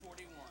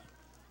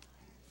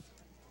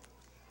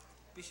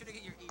Be sure to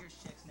get your ears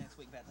checked next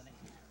week, Bethany.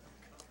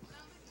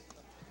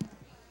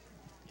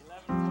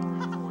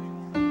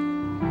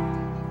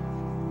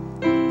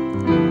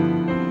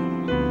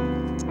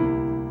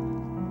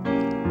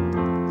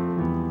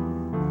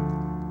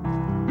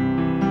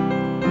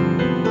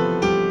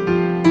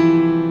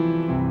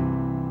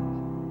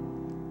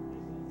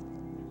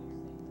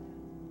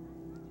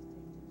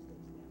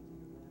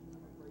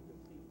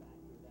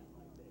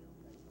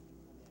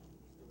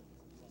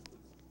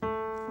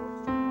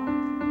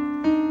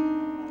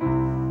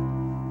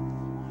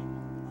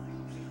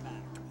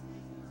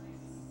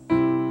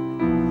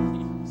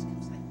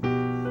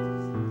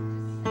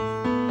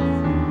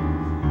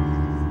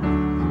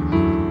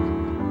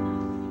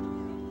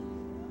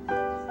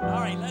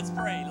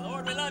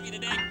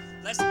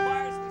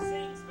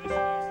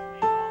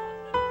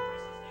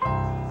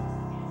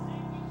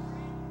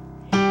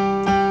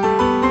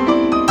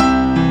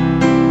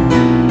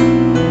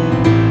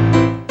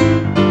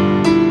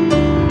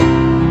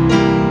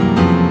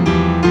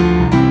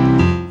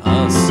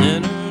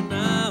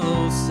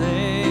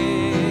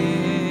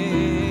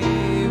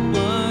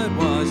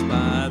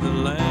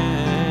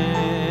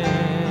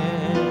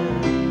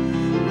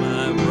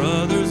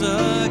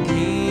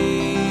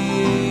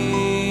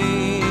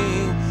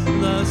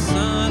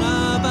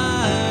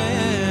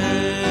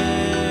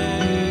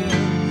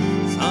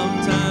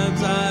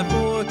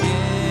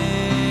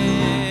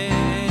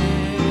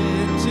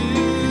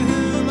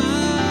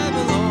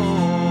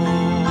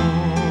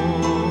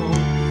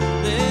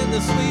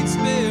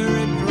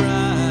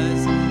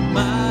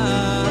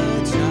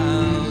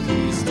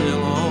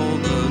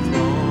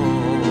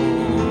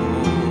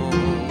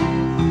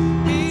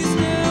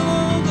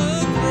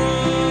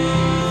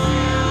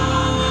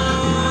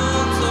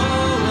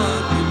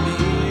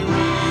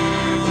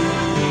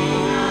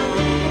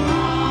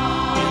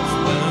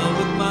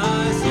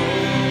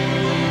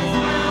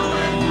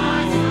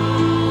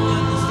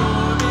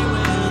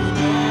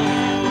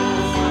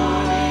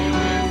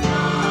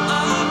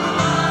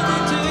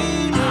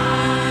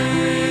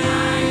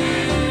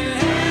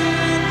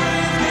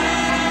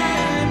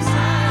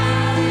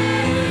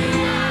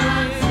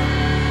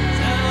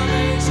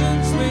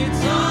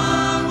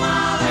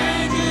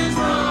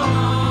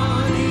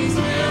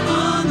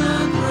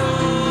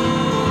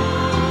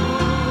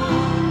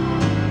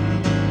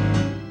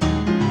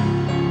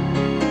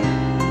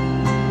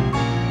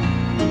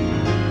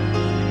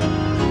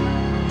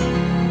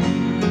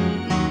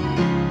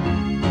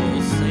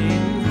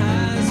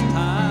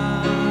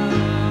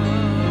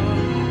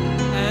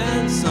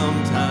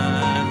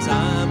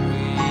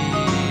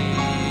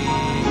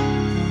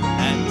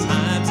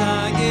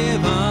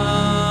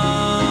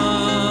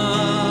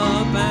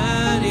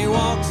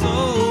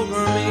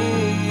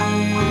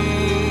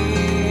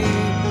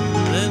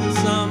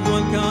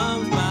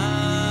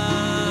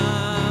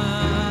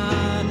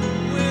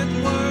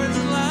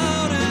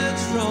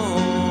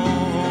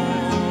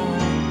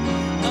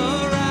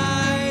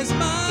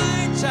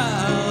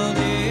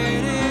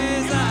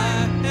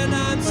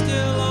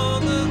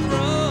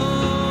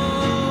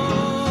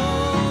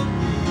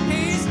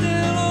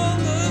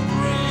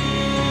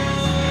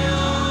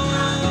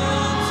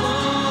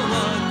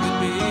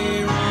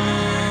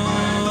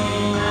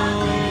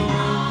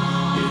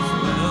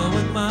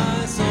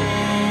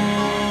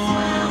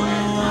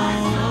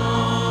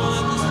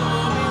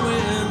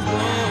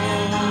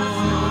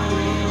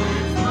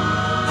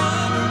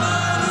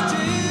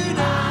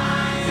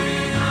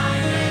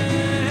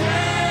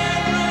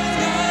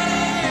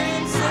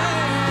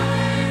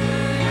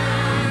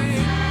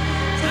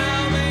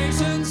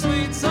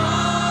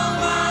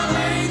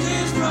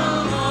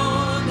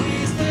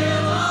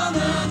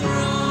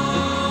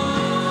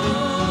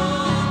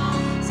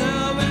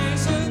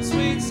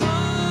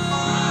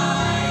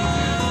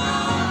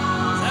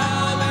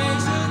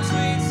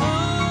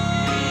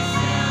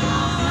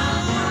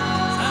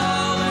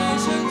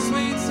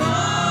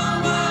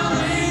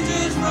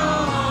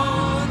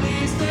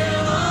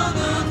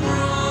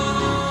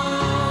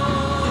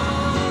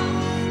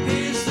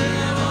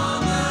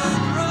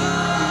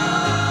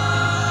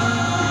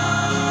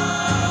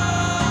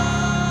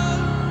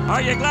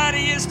 'Are you glad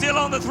he is still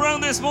on the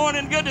throne this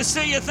morning? Good to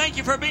see you. Thank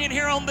you for being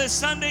here on this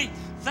Sunday.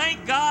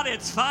 Thank God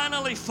it's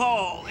finally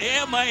fall.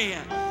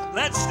 Amen.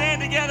 Let's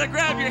stand together.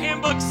 Grab your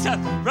hymn books.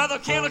 Brother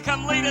Ken will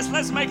come lead us.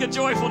 Let's make a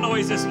joyful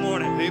noise this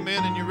morning.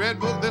 Amen. In your red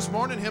book this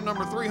morning, hymn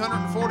number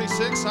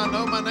 346, I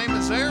Know My Name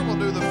Is There. We'll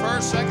do the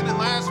first, second, and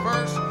last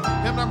verse.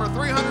 Hymn number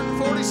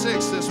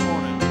 346 this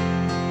morning.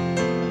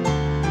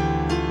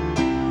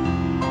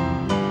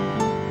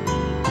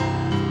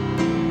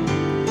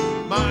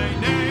 My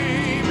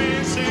name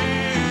is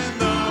in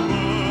the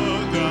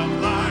book of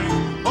life.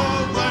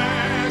 Oh,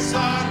 bless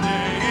the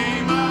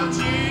name of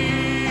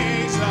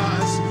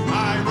Jesus.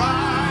 I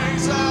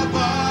rise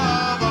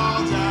above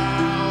all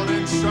doubt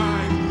and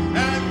strife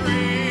and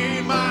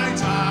read my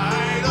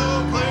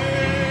title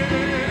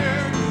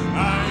clear.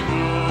 I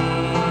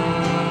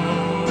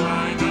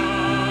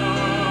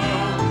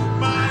know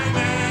my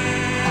name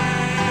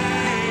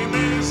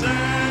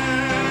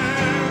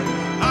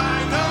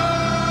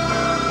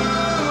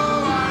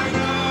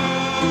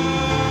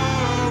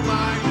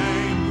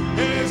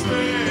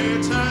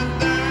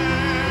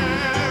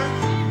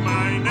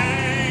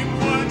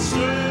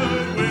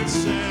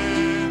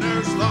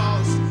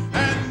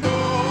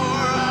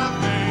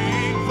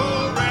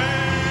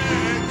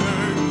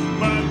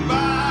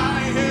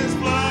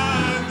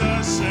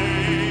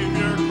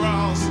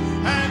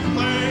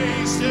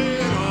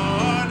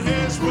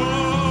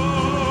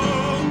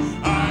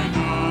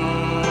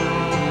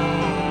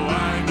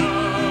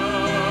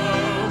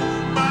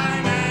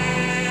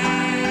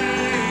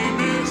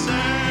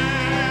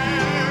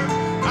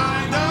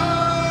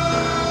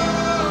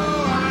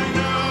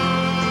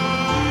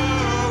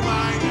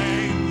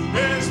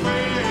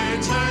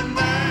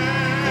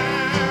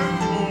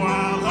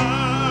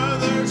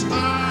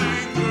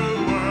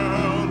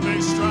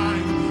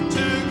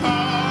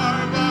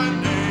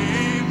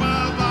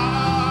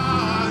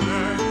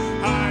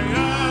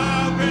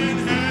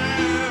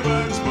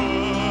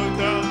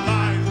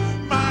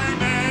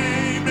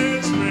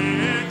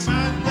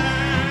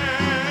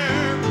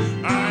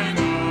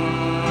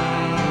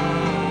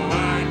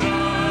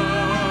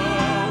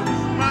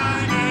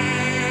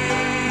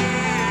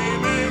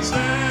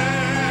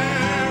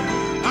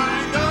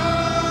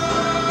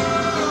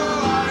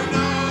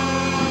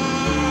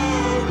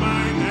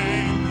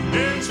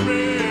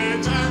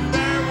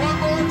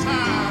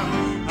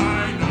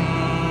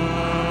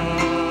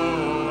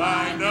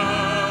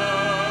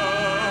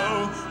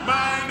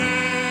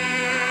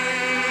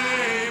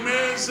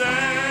is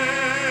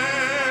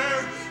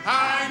there.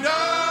 I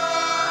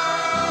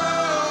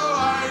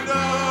know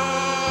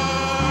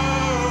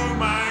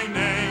my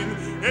name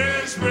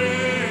is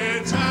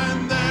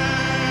written there.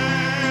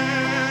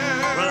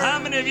 Well, how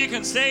many of you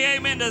can say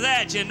amen to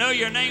that? You know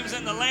your name's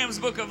in the Lamb's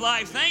Book of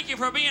Life. Thank you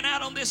for being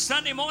out on this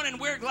Sunday morning.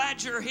 We're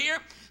glad you're here.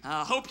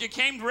 I hope you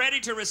came ready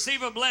to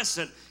receive a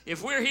blessing.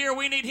 If we're here,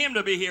 we need him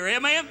to be here.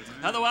 Amen?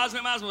 Otherwise,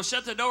 we might as well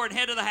shut the door and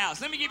head to the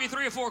house. Let me give you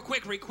 3 or 4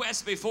 quick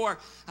requests before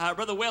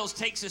Brother Wells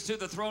takes us to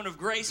the throne of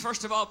grace.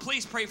 First of all,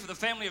 please pray for the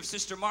family of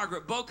Sister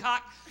Margaret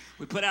Bocock.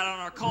 We put out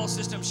on our call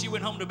system, she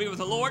went home to be with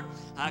the Lord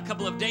a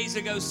couple of days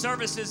ago.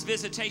 Services,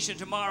 visitation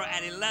tomorrow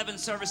at 11,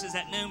 services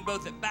at noon,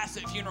 both at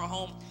Bassett Funeral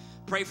Home.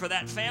 Pray for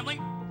that family.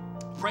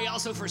 Pray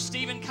also for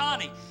Steve and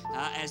Connie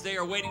as they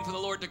are waiting for the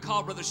Lord to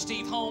call Brother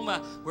Steve home.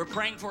 We're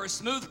praying for a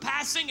smooth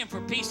passing and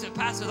for peace that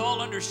passeth all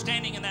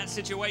understanding in that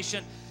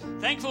situation.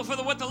 Thankful for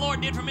what the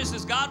Lord did for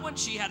Mrs. Godwin.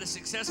 She had a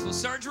successful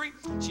surgery.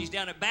 She's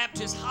down at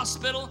Baptist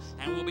Hospital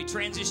and will be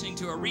transitioning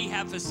to a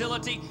rehab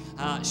facility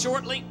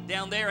shortly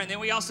down there. And then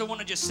we also want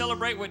to just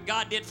celebrate what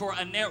God did for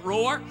Annette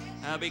Rohr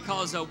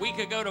because a week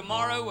ago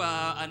tomorrow,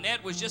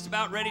 Annette was just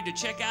about ready to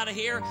check out of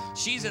here.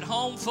 She's at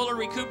home,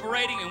 fully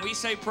recuperating, and we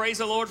say praise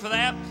the Lord for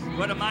that.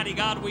 What a mighty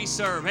God we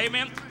serve.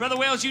 Amen. Brother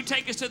Wells, you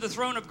take us to the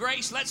throne of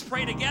grace. Let's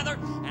pray together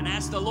and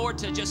ask the Lord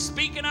to just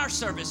speak in our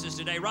services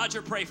today. Roger,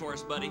 pray for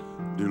us, buddy.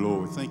 Dear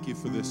Lord, thank you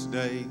for this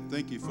day.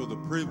 Thank you for the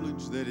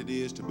privilege that it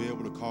is to be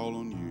able to call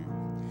on you.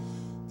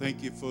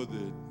 Thank you for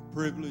the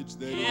privilege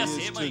that it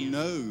is to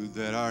know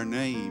that our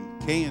name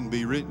can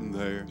be written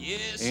there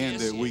and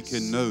that we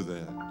can know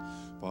that.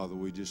 Father,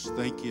 we just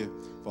thank you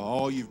for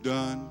all you've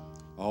done,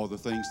 all the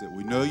things that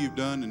we know you've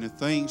done, and the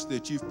things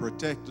that you've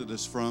protected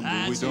us from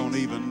that we don't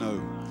even know.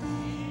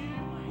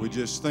 We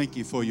just thank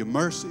you for your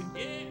mercy.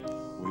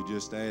 We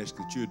just ask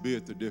that you would be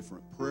at the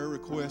different prayer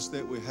requests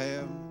that we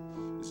have.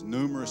 As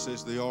numerous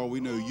as they are, we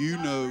know you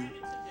know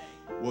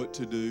what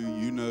to do.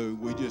 You know,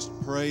 we just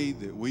pray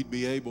that we'd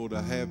be able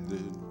to have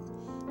the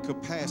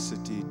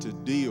capacity to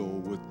deal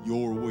with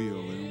your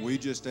will. And we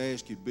just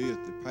ask you to be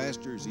at the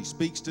pastor as he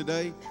speaks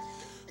today,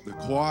 the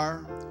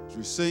choir, as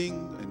we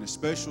sing, and the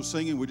special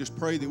singing. We just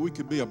pray that we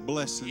could be a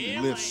blessing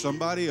and lift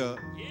somebody up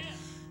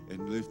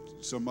and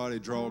lift somebody,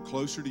 draw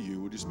closer to you.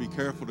 We'll just be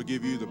careful to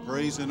give you the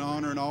praise and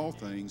honor in all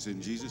things. In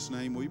Jesus'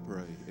 name we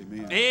pray.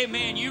 Amen.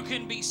 Amen. You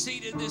can be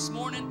seated this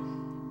morning.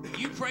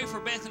 You pray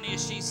for Bethany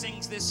as she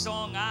sings this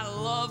song. I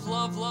love,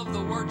 love, love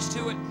the words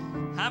to it.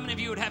 How many of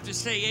you would have to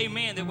say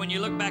amen that when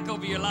you look back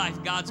over your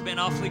life, God's been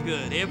awfully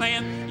good?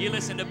 Amen. You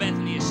listen to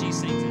Bethany as she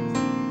sings it.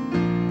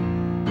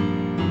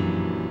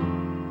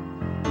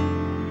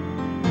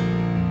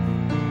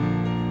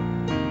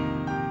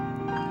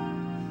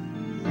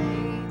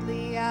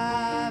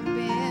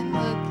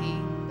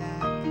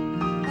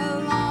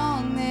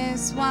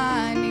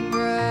 Winding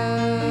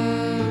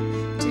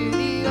road to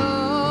the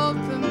old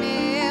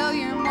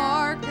familiar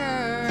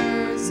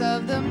markers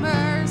of the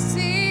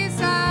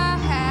mercies I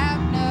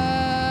have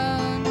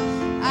known.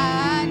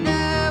 I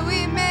know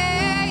it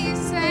may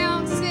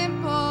sound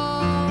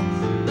simple,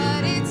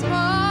 but it's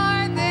more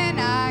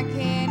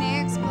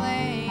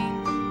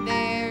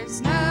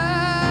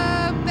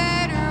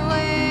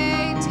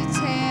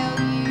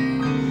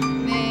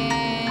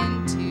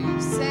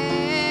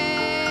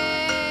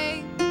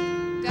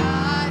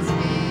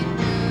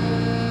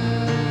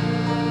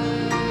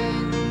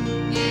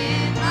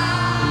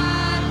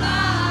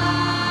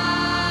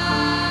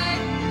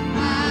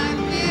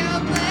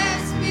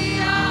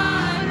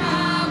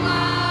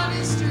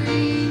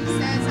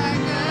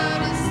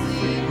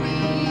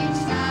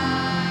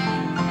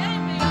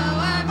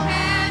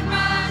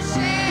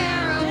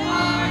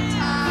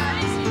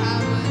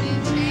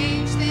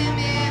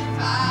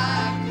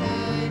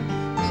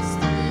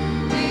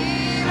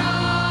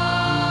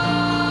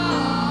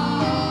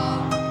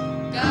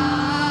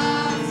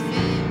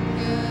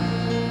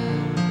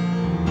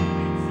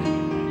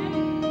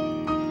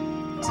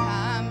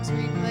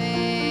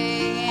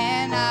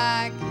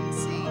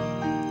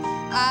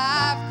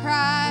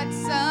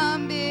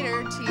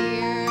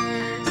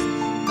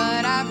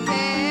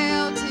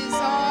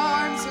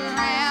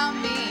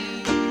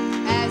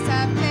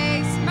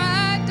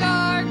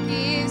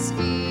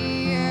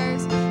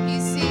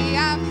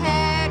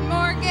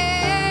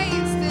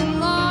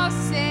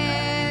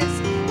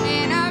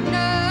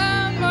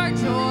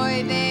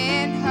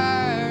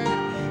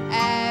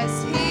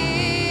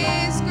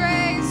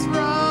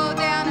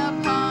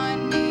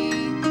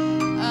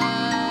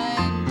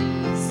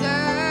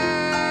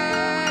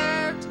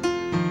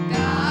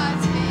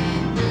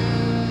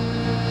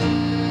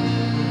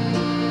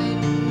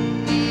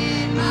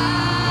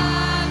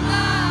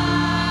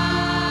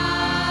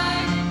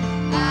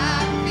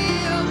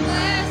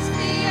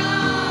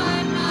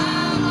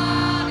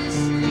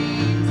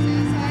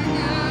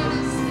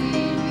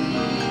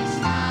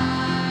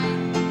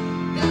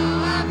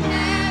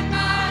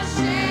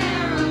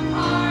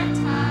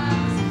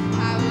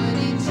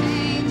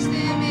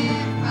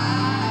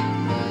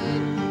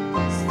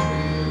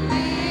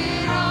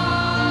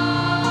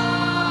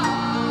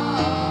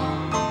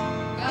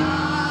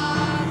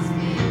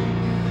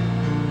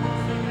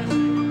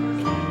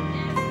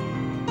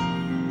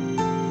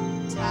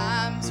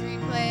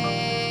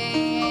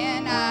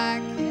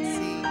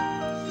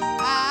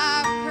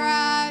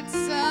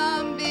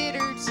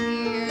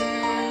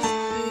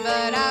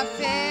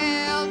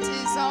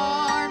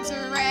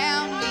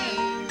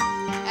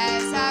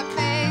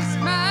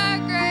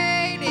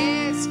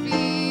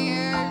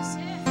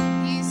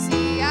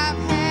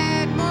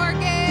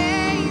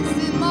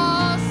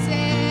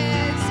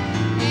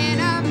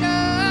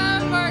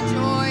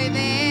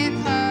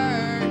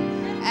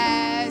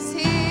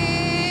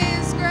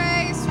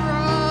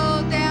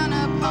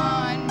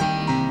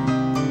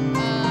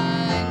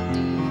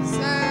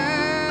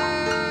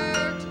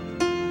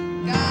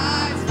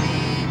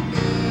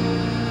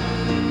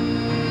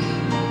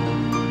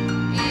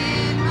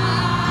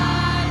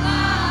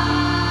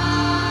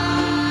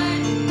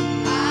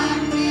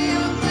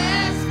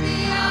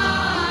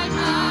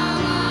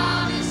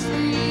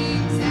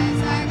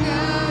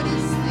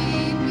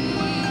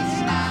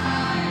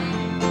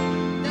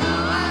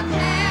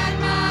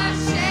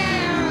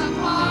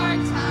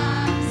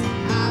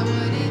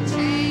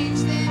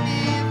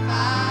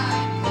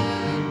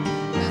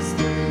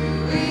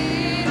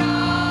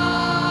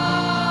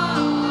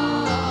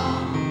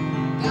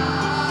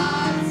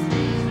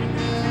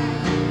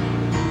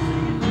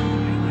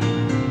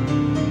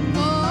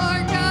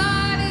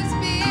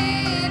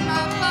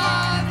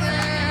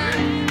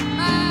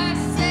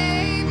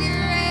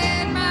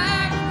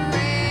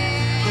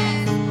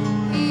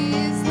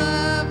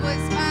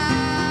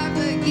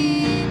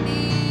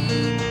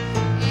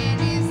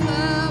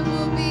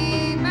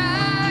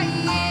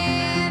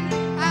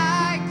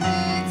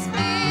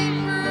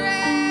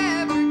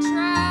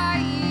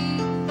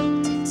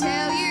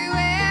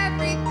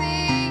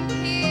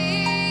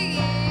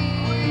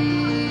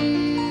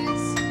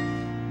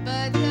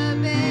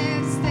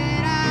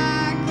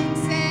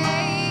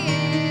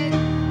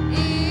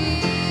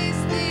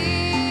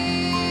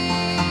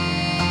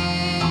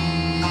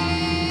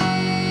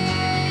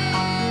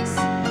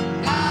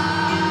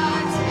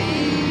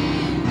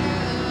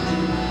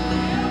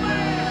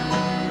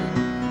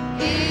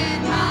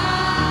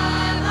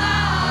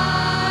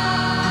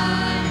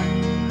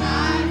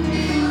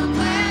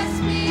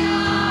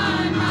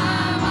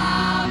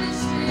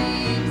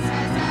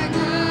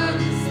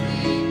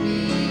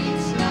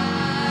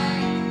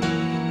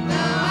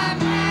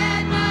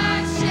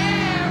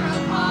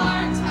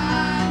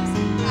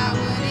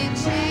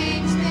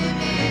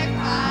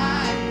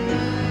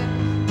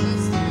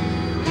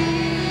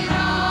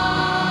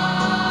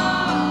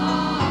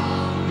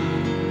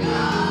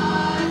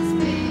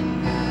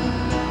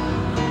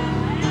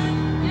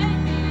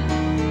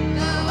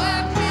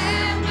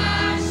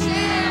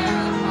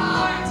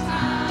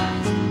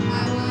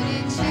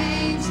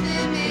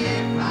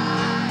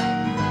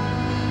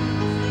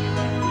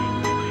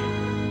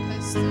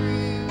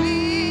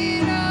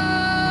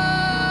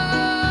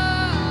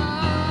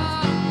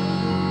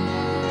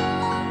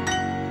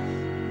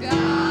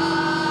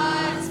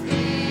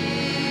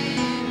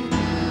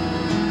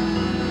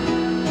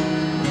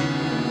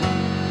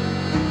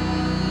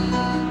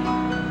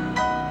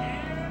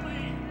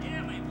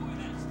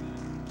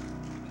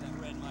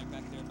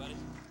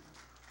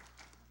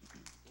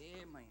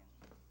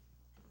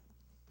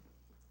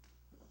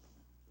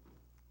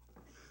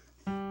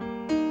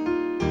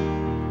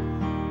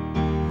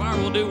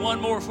we'll do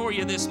one more for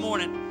you this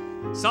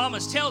morning.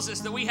 Psalmist tells us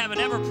that we have an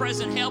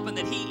ever-present help and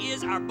that He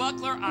is our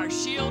buckler, our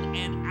shield,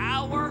 and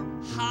our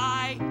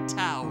high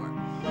tower.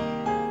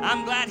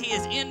 I'm glad He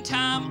is in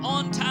time,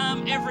 on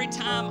time, every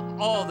time,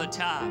 all the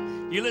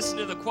time. You listen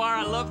to the choir.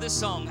 I love this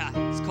song.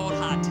 It's called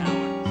High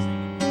Tower.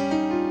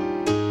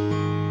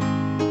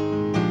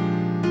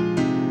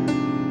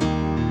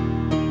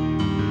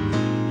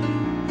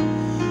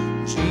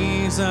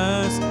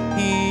 Jesus,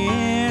 He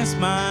is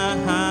my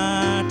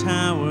high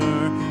tower,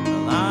 the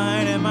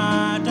light in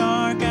my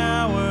dark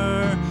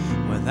hour.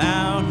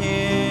 Without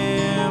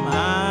Him,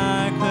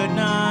 I could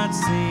not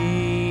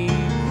see.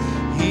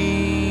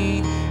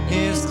 He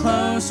is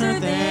closer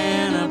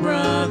than a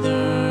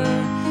brother.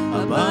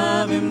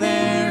 Above Him,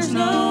 there's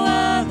no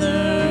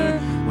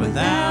other.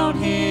 Without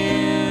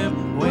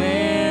Him,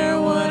 where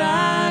would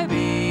I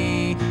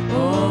be?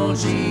 Oh,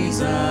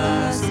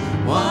 Jesus,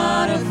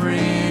 what a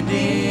friend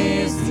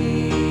is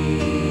He.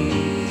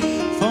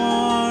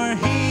 For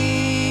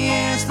He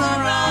is the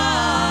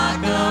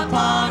rock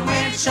upon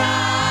which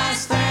I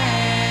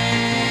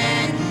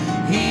stand.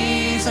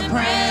 He's a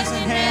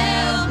present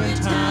help in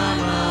time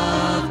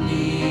of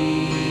need.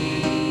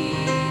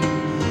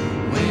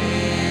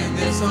 When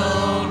this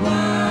old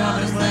world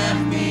has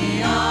left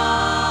me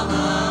all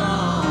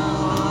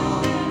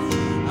alone,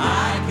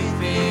 I can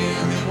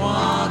feel Him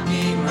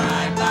walking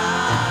right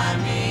by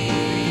me.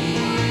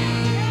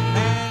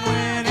 And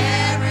when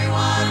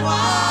everyone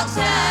walks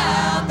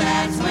out,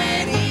 that's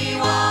when He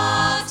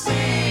walks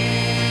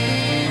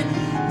in,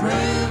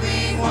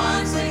 proving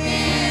once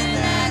again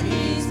that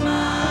He's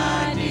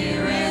my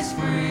dearest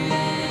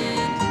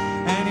friend.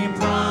 And He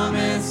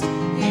promised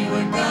He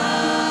would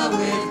go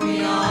with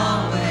me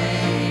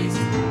always,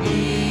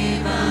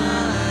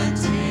 even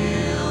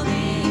till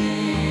the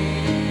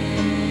end.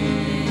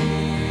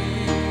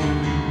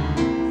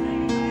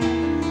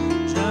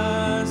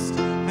 Just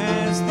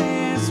as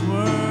this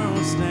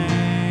world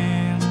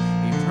stands,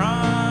 He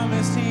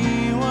promised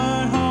He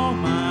would hold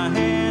my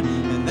hand,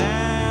 and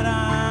that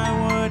I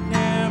would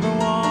never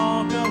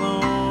walk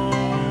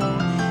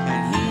alone.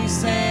 And He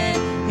said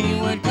He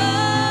would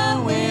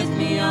go with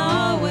me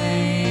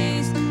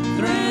always,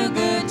 through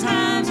good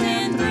times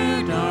and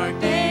through dark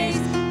days.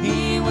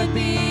 He would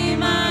be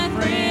my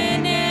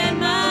friend and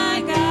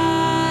my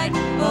guide.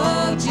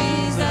 Oh,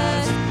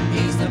 Jesus,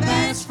 He's the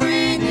best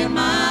friend in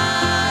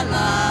my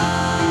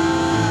life.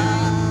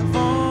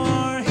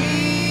 For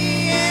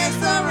He is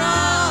the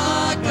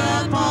rock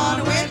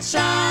upon which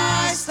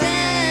I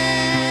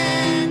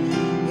stand.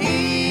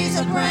 He's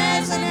a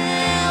present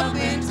help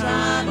in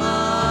time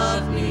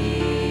of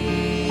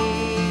need.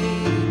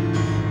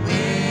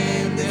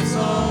 When this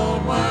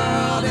old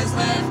world has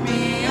left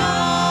me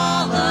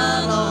all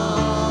alone,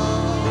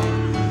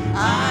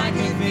 I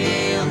can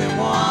feel Him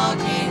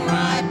walking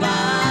right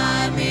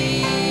by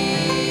me.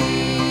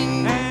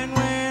 And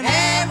when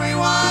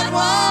everyone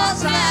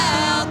walks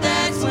out,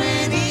 that's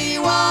when He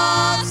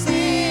walks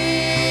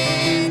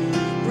in,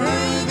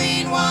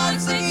 proving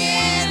once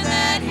again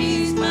that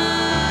He's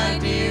my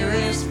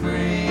dearest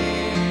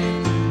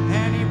friend.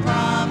 And He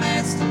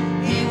promised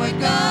He would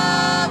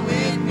go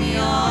with me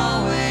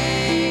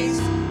always,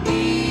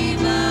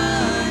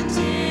 even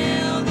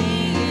till the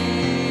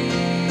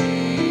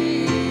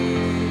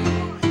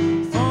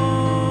end.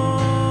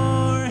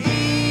 For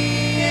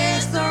He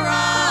is the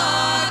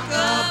rock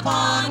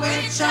upon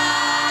which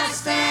I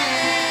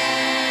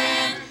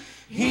stand.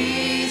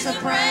 He's a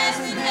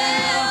present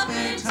help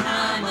in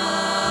time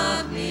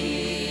of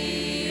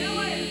need.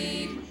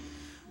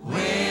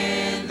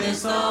 When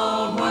this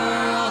old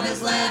world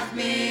has left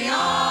me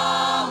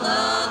all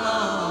alone,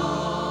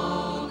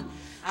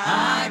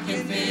 I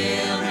can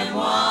feel Him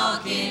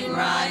walking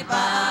right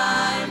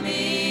by me.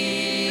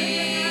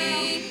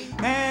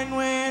 And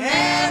when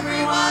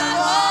everyone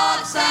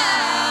walks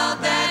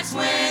out, that's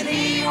when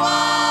He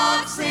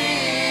walks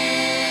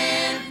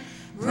in,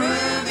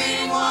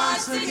 proving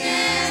once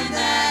again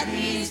that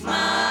He's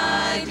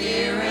my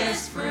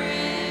dearest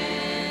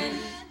friend.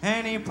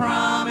 And He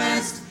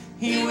promised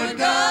He would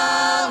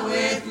go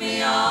with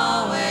me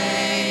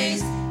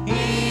always,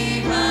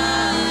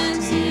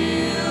 even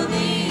till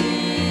the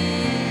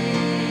end.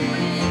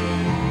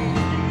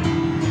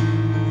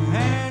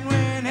 And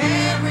when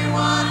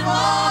everyone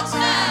walks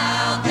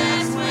out,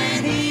 that's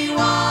when He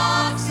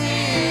walks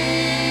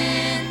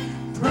in,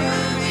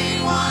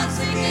 proving once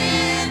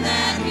again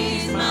that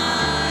He's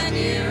my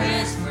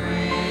dearest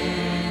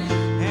friend.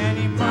 And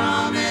He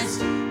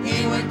promised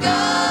He would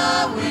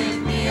go with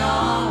me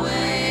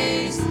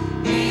always,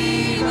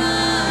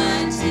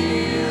 even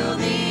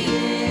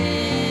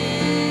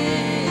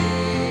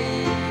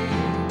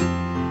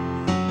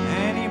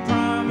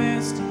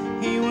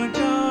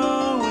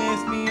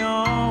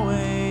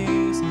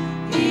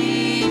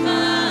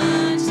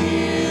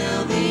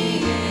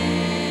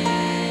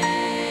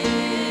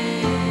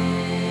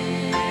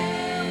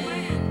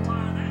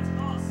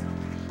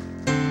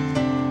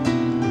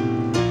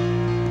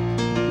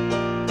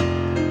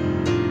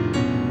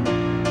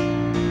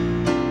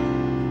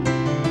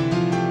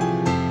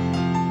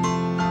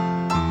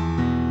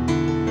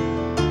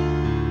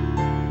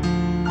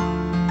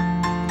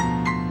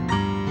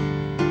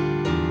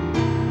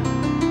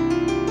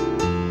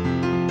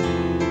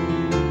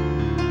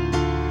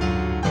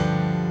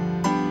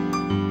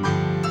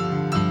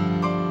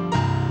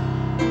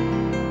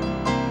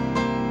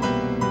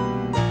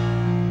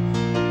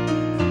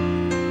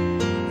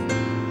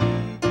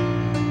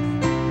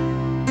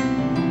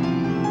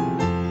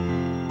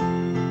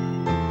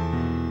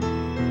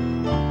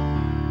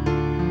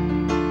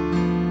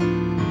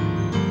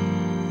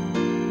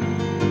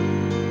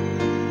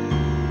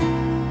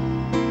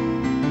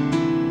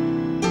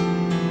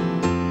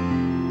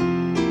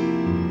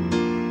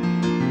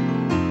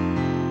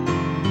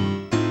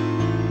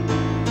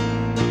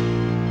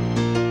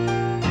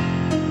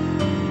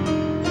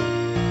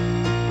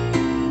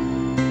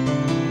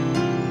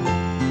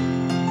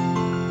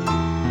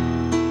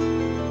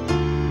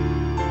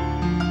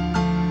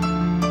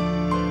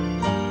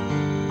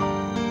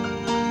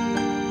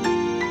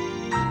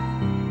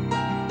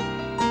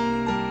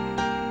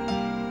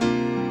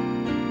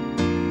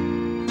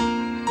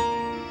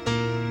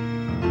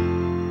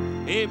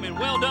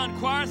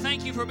choir,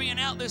 thank you for being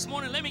out this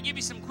morning. Let me give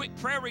you some quick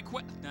prayer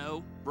requests.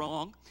 No,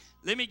 wrong.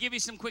 Let me give you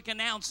some quick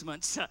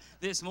announcements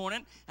this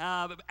morning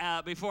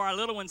before our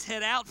little ones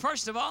head out.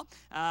 First of all,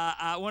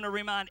 I want to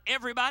remind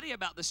everybody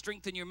about the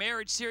Strengthen Your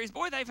Marriage series.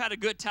 Boy, they've had a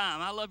good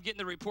time. I love getting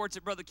the reports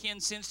that Brother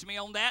Ken sends to me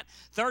on that.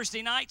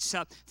 Thursday nights,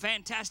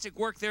 fantastic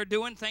work they're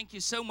doing. Thank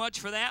you so much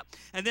for that.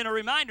 And then a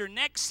reminder,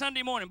 next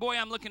Sunday morning, boy,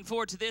 I'm looking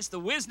forward to this.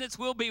 The Wisnets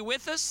will be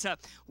with us.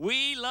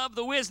 We love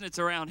the Wisnets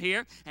around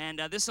here,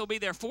 and this will be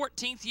their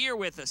 14th year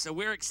with us, so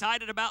we're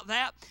excited about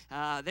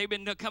that. They've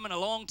been coming a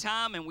long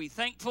time, and we're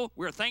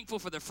thankful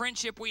for the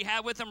friendship we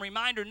have with them.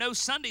 Reminder, no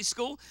Sunday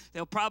school.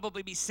 They'll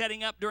probably be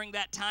setting up during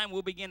that time.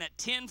 We'll begin at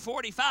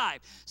 10:45.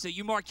 So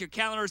you mark your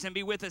calendars and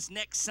be with us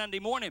next Sunday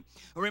morning.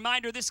 A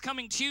reminder, this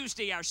coming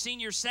Tuesday, our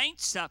senior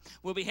saints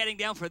will be heading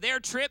down for their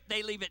trip.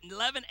 They leave at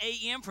 11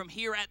 a.m. from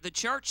here at the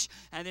church.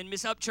 And then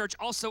Miss Upchurch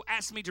also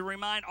asked me to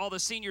remind all the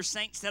senior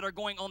saints that are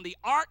going on the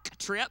ARC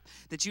trip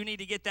that you need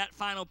to get that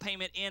final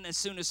payment in as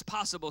soon as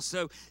possible.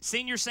 So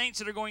senior saints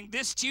that are going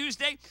this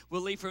Tuesday,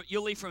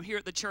 you'll leave from here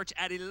at the church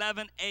at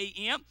 11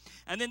 a.m.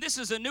 And then this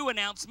is a new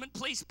announcement.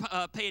 Please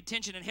pay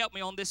attention and help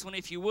me on this one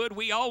if you would.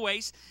 We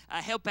always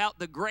help out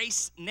the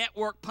Grace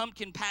Network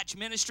Pumpkin Patch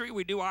Ministry.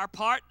 We do our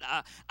part.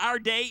 Our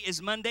day is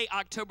Monday,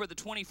 October the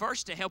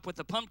 21st to help with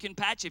the pumpkin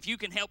patch. If you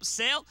can help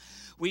sell,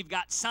 we've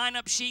got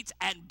sign-up sheets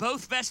at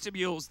both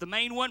vestibules, the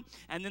main one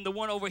and then the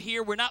one over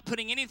here. We're not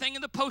putting anything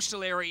in the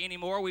postal area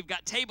anymore. We've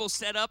got tables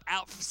set up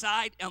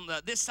outside on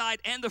this side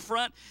and the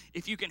front.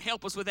 If you can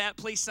help us with that,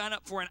 please sign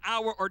up for an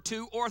hour or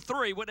two or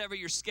three, whatever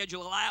your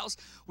schedule allows.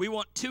 We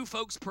want 2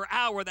 folks per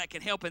hour that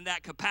can help in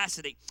that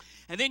capacity.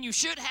 And then you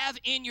should have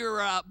in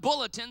your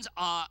bulletins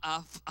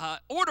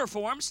order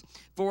forms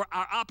for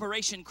our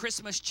Operation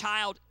Christmas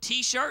Child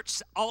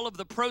t-shirts. All of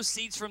the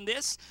proceeds from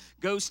this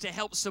goes to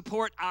help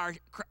support our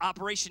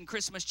Operation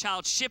Christmas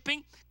Child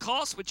shipping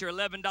costs, which are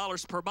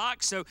 $11 per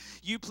box. So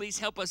you please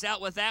help us out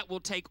with that.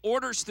 We'll take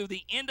orders through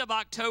the end of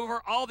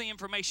October. All the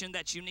information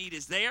that you need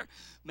is there.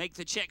 Make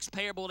the checks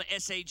payable to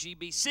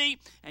SAGBC,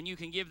 and you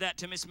can give that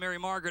to Miss Mary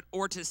Margaret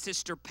or to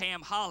Sister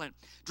Pam Holland.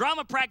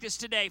 Drama practice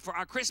today for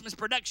our Christmas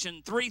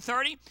production,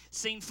 3:30.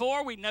 Scene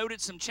 4, we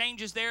noted some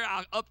changes there.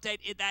 I'll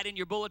update that in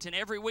your bulletin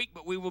every week,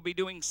 but we will be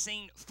doing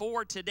Scene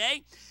 4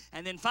 today.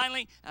 And then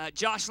finally,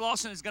 Josh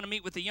Lawson is going to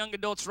meet with the young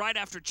adults right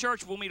after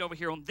church. We'll meet over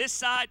here on this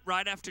side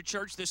right after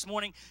church this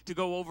morning to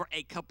go over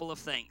a couple of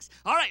things.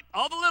 All right,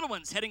 all the little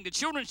ones heading to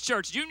Children's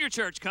Church, Junior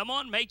Church, come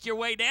on, make your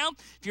way down.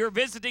 If you're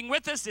visiting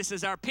with us, this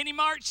is our Penny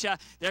March.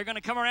 They're going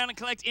to come around and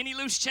collect any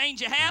loose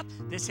change you have.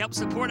 This helps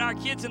support our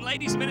kids and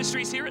ladies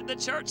ministries here at the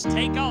church.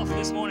 Take off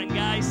this morning,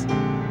 guys.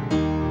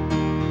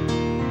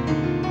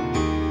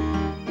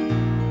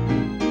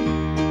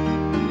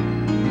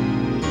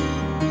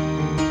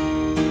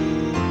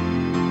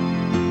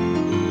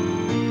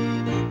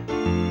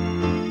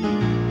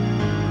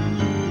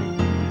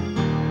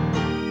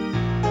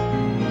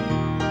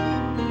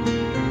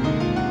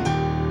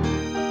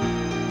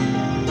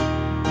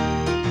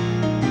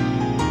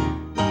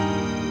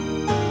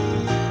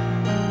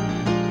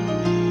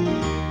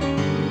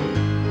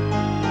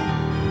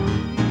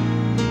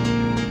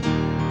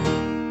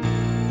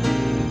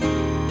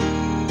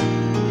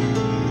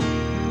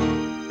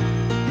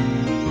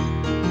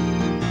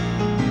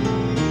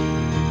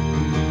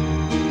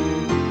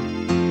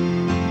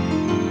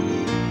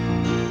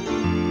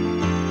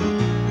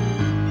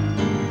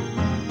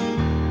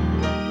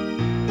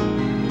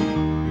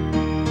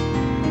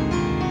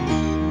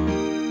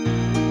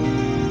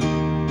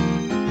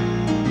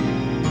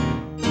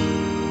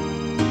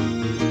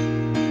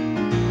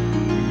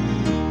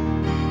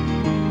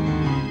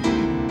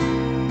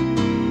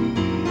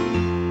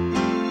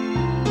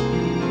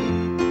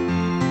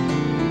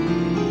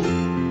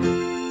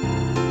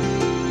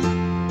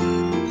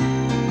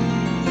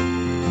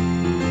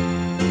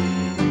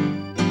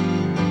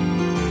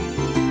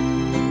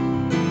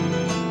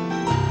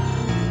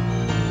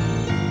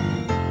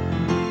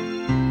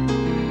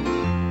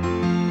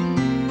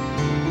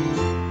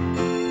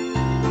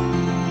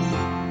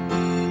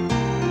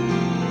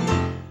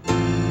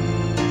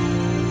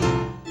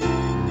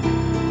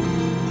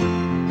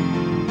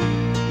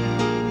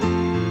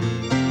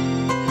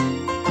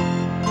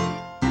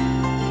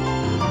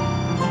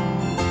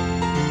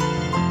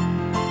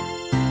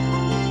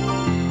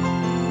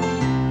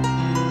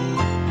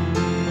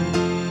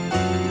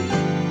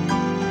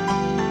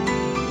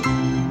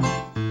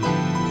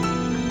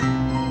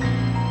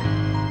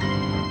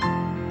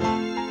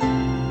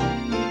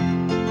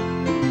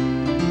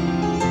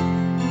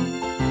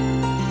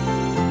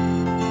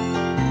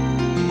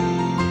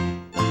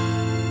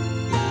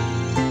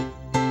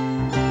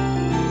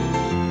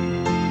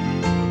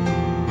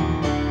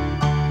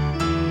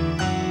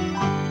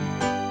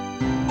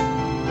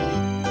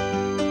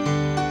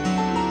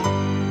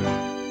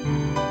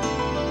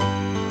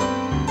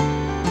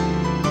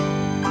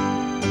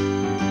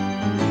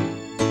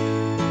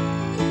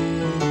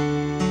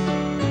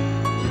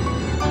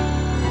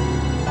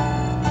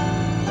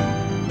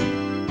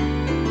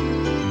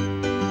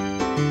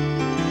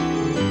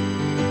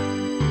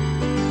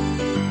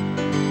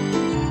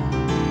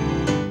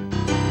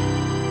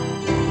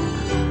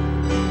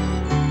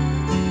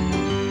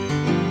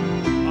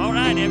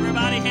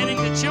 Everybody heading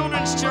to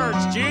Children's Church,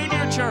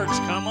 Junior Church,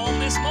 come on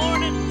this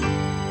morning.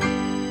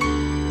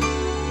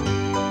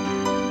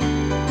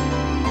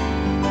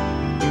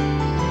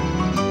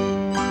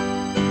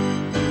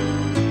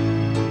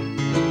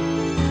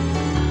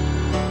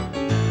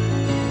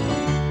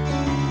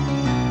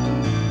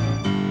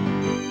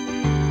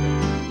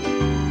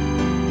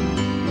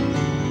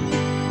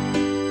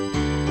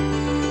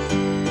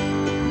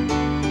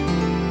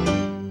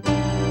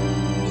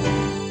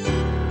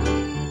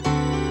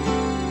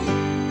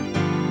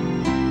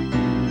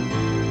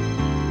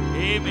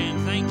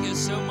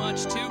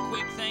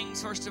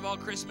 First of all,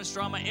 Christmas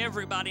drama.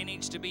 Everybody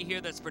needs to be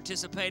here that's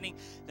participating.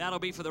 That'll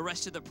be for the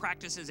rest of the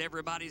practices.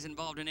 Everybody's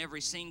involved in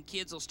every scene.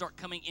 Kids will start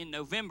coming in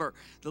November,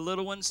 the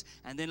little ones.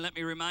 And then let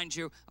me remind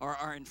you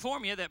or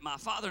inform you that my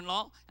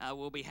father-in-law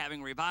will be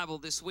having revival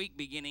this week,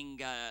 begin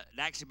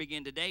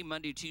today,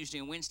 Monday, Tuesday,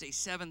 and Wednesday,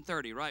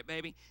 7:30. Right,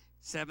 baby?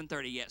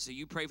 7:30, yeah. So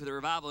you pray for the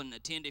revival and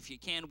attend if you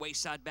can.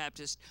 Wayside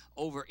Baptist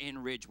over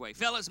in Ridgeway.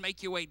 Fellas,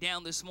 make your way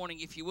down this morning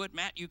if you would.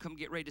 Matt, you come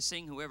get ready to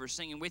sing, whoever's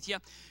singing with you.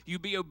 You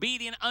be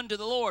obedient unto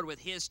the Lord with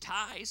his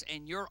tithes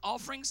and your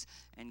offerings,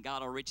 and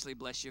God will richly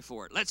bless you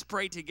for it. Let's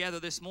pray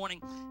together this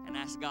morning and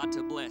ask God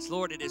to bless.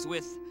 Lord, it is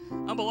with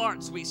humble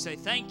hearts we say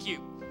thank you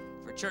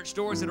for church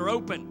doors that are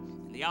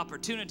open and the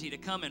opportunity to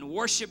come and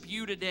worship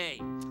you today.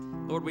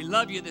 Lord, we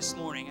love you this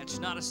morning. It's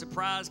not a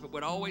surprise, but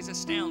what always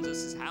astounds us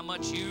is how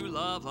much you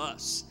love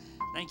us.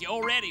 Thank you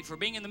already for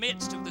being in the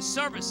midst of the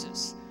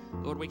services.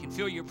 Lord, we can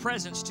feel your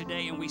presence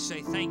today, and we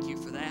say thank you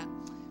for that.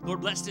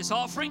 Lord, bless this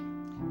offering.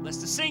 Bless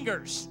the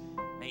singers.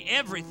 May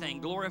everything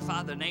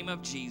glorify the name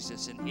of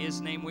Jesus. In his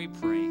name we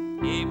pray.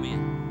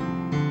 Amen.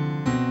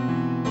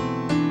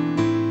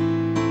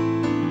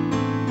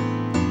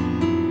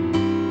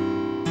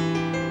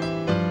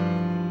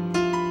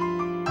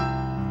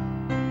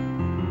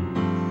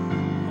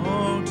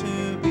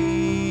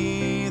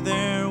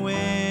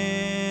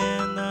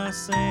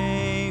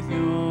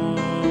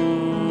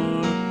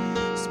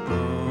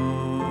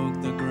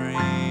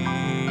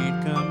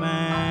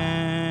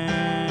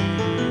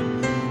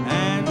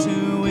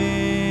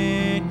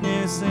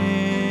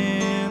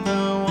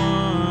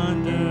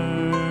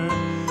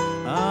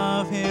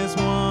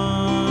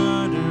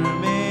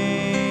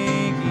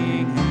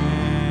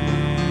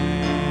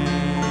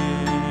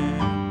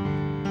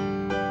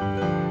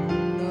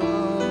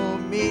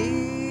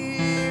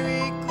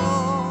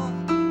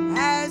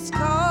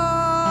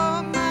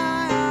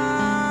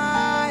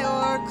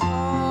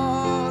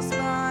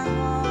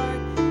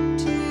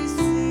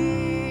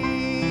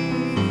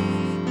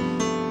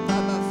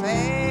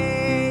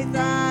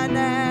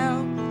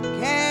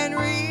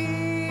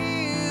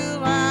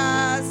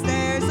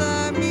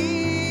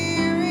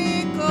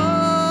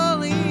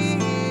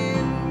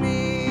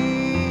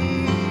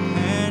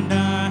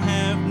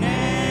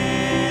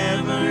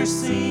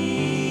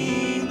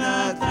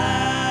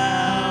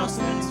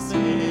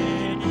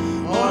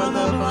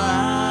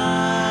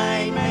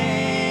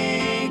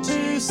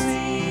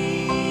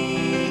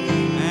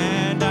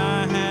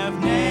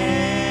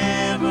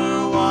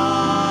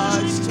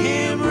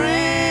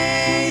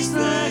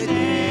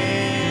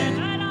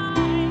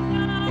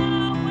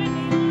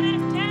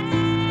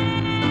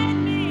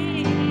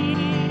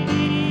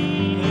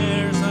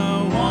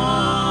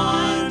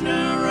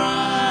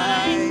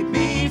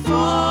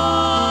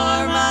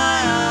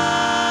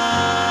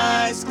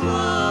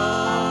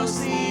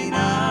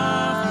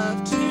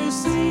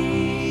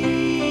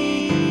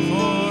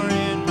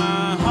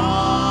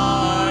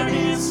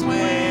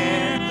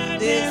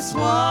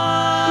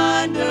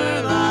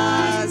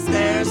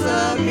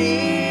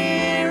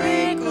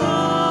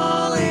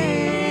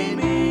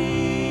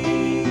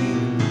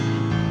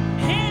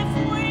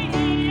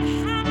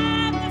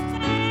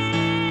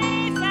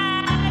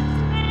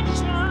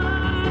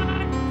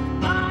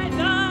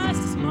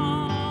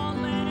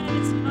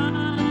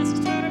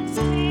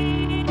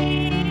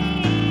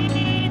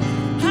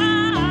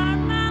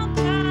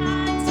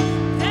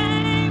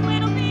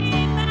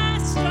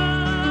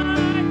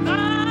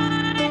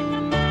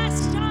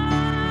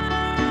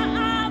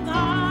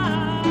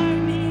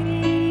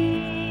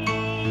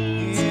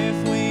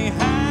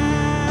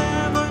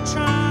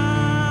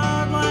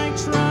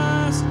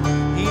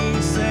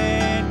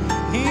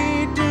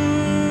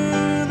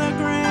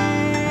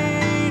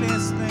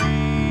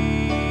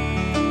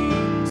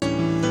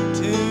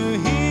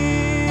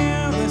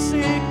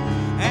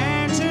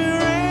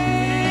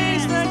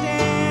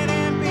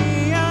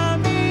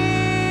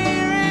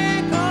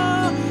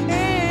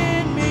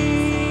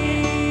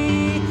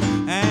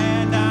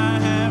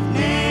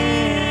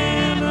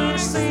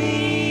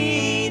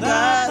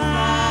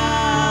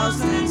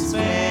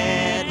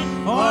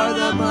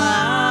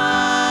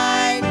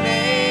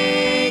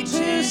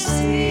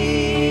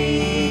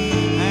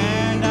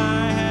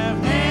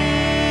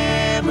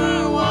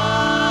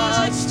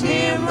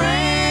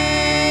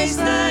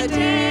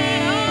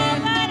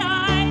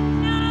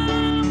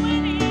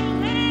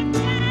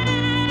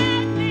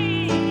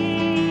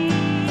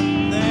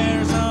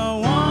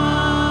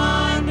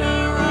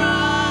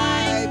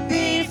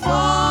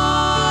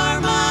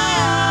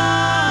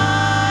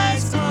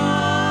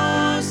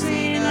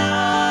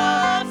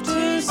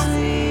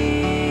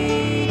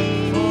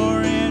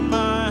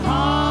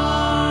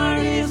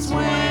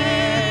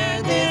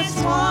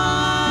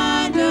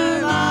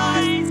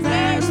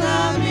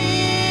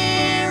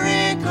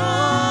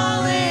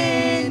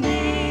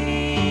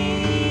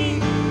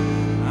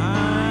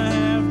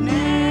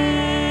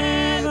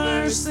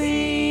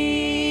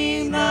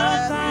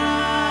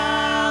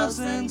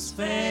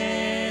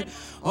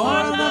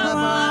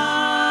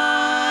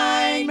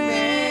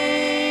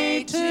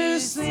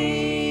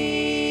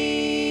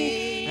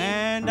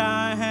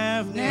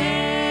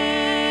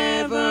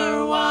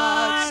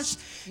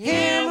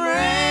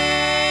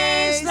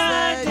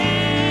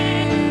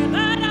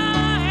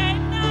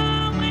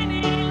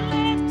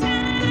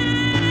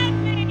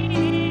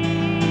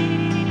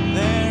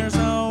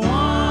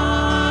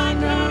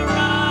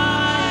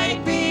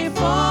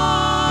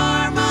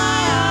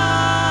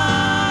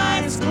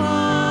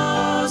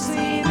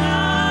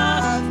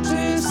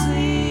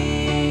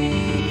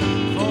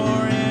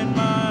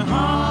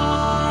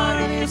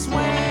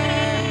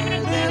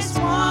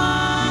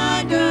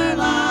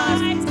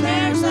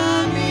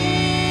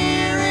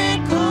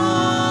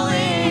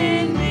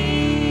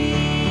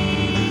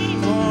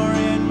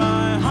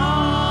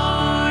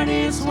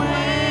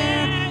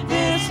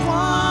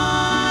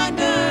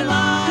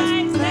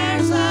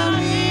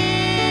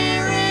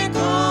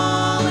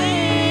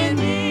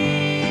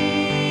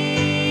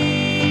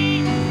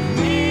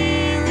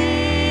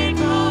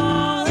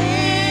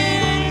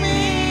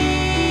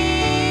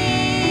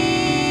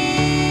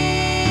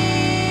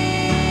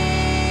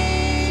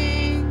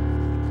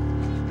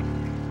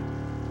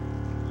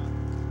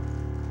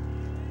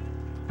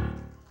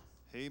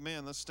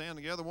 Amen. Let's stand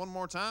together one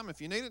more time. If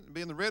you need it,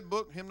 be in the red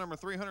book, hymn number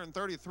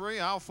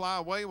 333, I'll Fly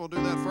Away. We'll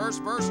do that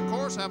first verse and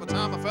chorus, have a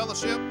time of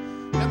fellowship.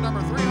 Hymn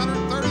number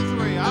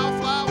 333, I'll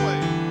Fly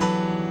Away.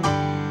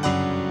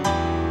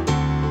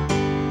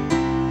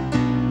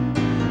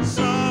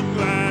 Some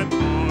glad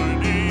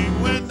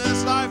morning when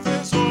this life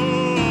is o'er,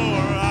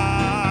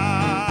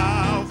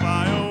 I'll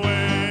fly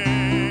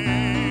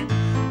away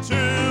to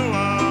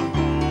a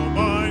home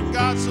on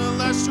God's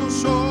celestial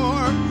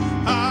shore.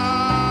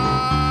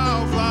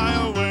 I'll fly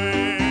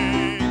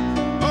away.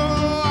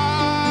 Oh,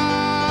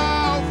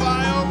 I'll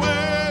fly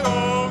away.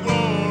 Oh,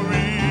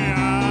 glory.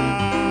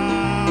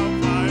 I'll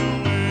fly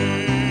away.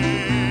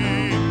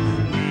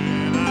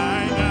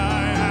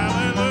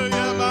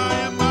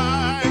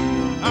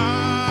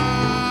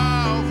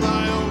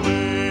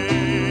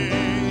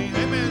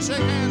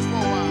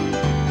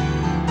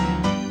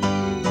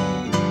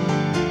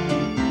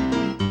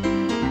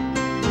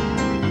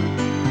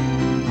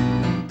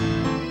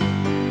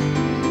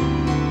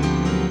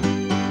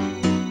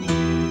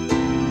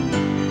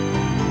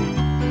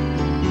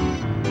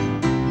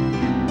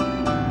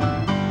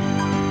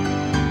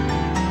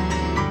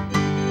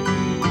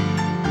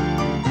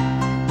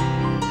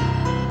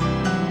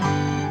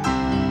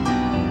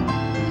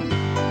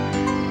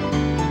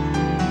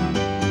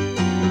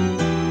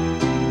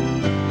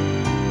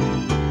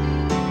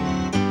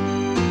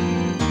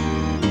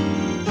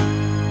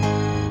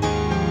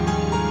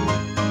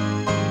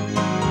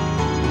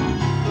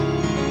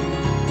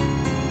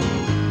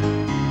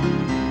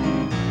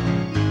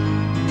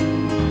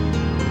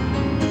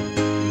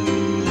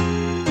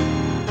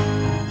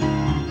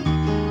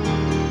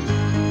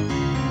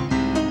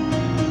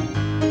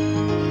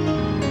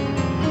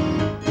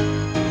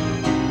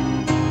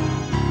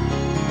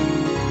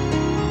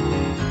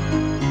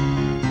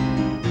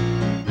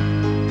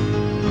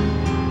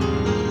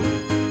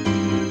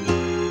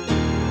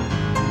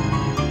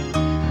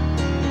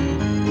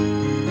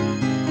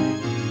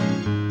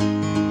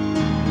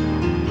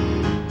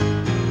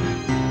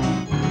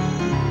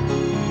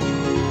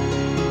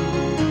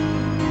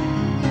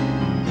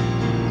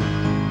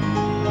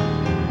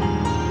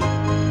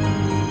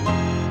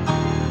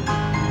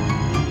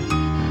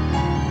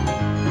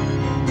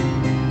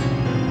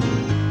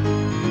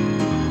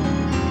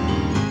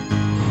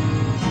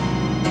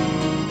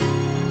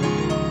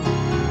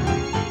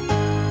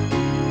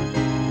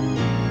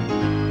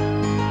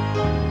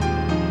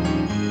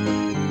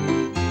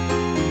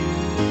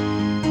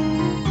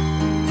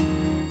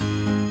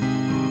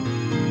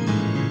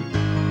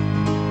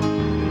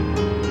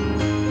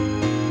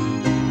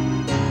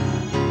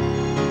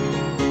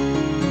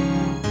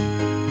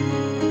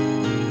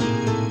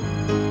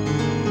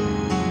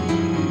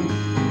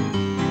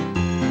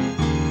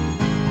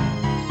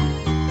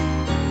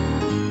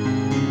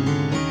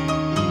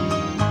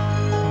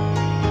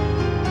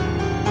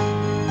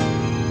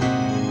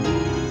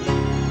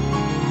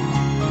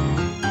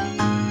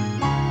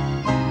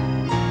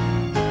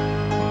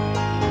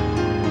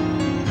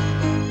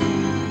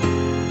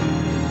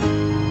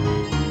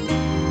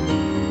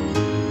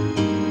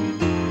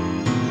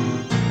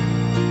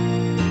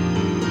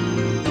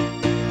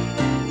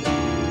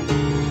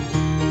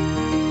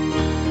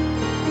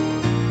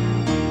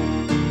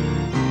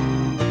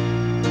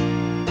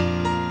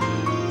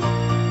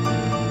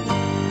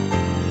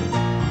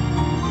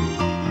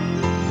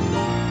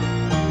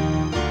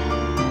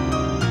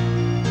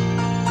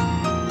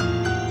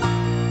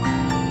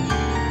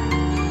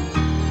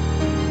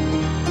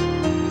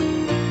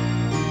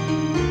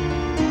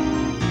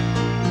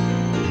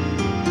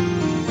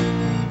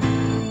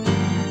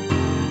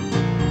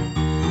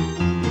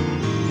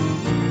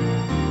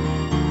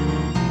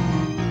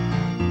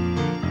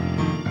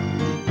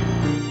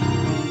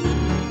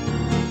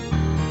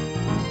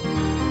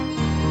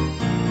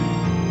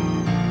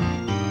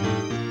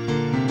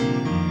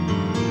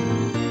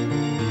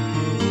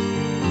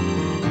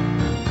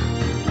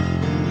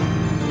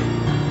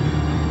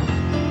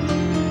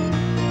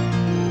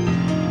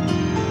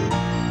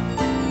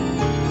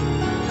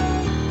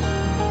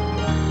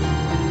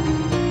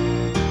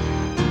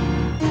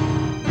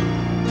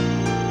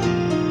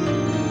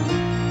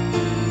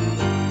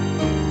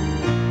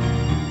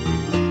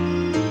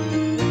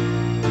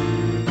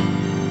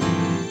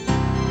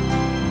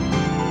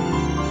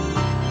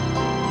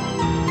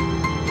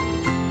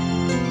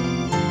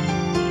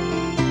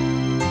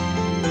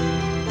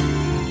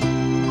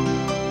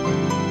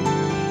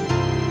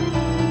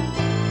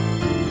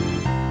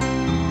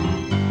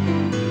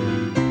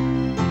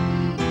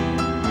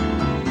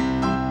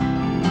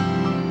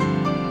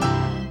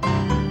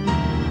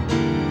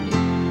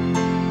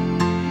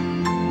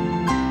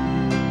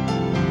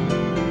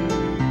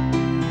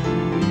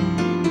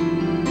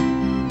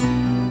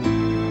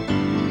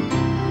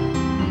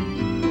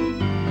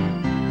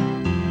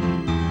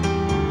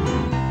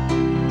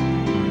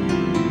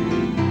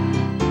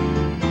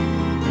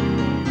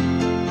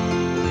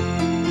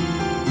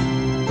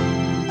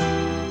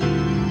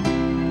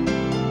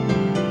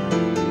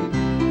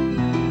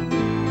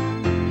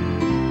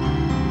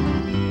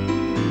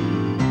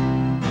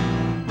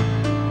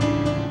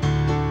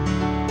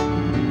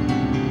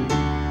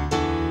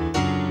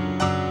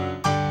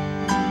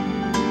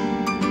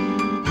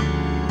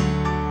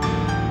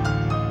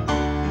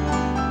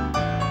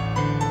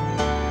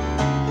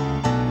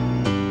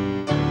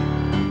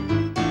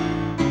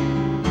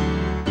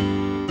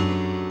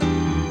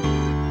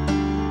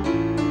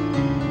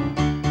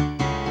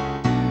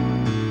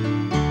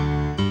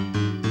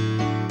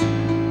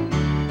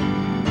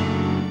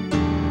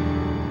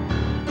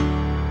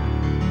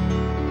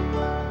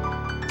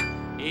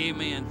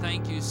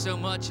 thank you so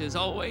much, as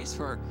always,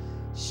 for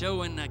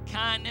showing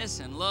kindness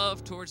and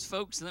love towards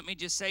folks. Let me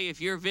just say,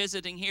 if you're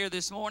visiting here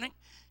this morning,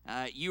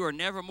 you are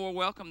never more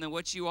welcome than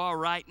what you are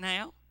right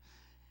now.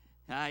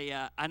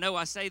 I know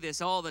I say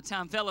this all the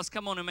time. Fellas,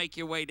 come on and make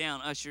your way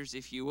down. Ushers,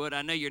 if you would.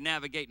 I know you're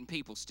navigating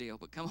people still,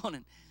 but come on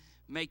and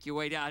make your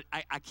way down.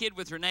 I kid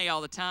with Renee all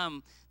the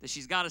time that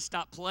she's got to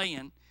stop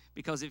playing,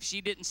 because if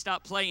she didn't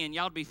stop playing,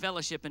 y'all would be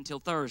fellowship until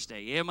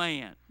Thursday.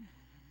 Amen.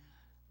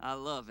 I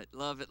love it,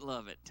 love it,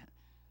 love it.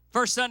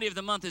 First Sunday of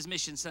the month is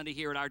Mission Sunday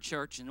here at our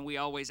church, and we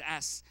always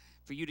ask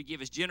for you to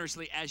give as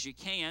generously as you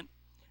can.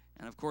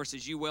 And, of course,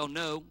 as you well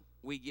know,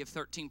 we give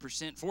 13%,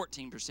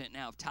 14%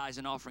 now of tithes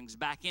and offerings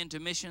back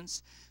into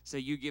missions. So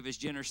you give as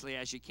generously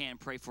as you can.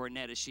 Pray for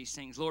Annette as she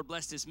sings. Lord,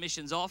 bless this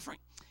missions offering.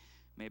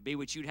 May it be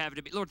what you'd have it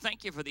to be. Lord,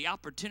 thank you for the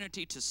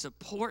opportunity to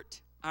support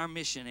our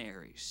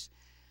missionaries.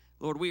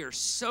 Lord, we are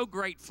so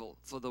grateful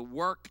for the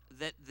work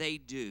that they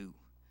do.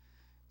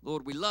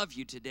 Lord, we love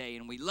you today,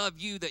 and we love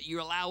you that you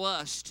allow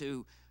us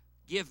to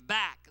give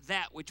back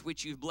that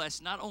which you've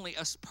blessed, not only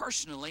us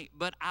personally,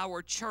 but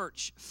our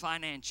church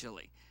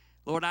financially.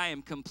 Lord, I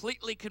am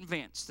completely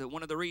convinced that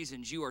one of the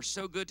reasons you are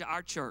so good to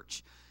our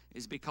church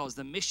is because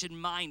the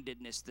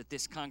mission-mindedness that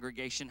this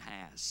congregation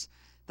has.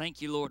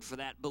 Thank you, Lord, for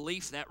that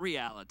belief, that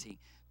reality.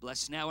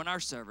 Bless now in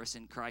our service.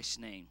 In Christ's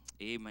name,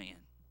 amen.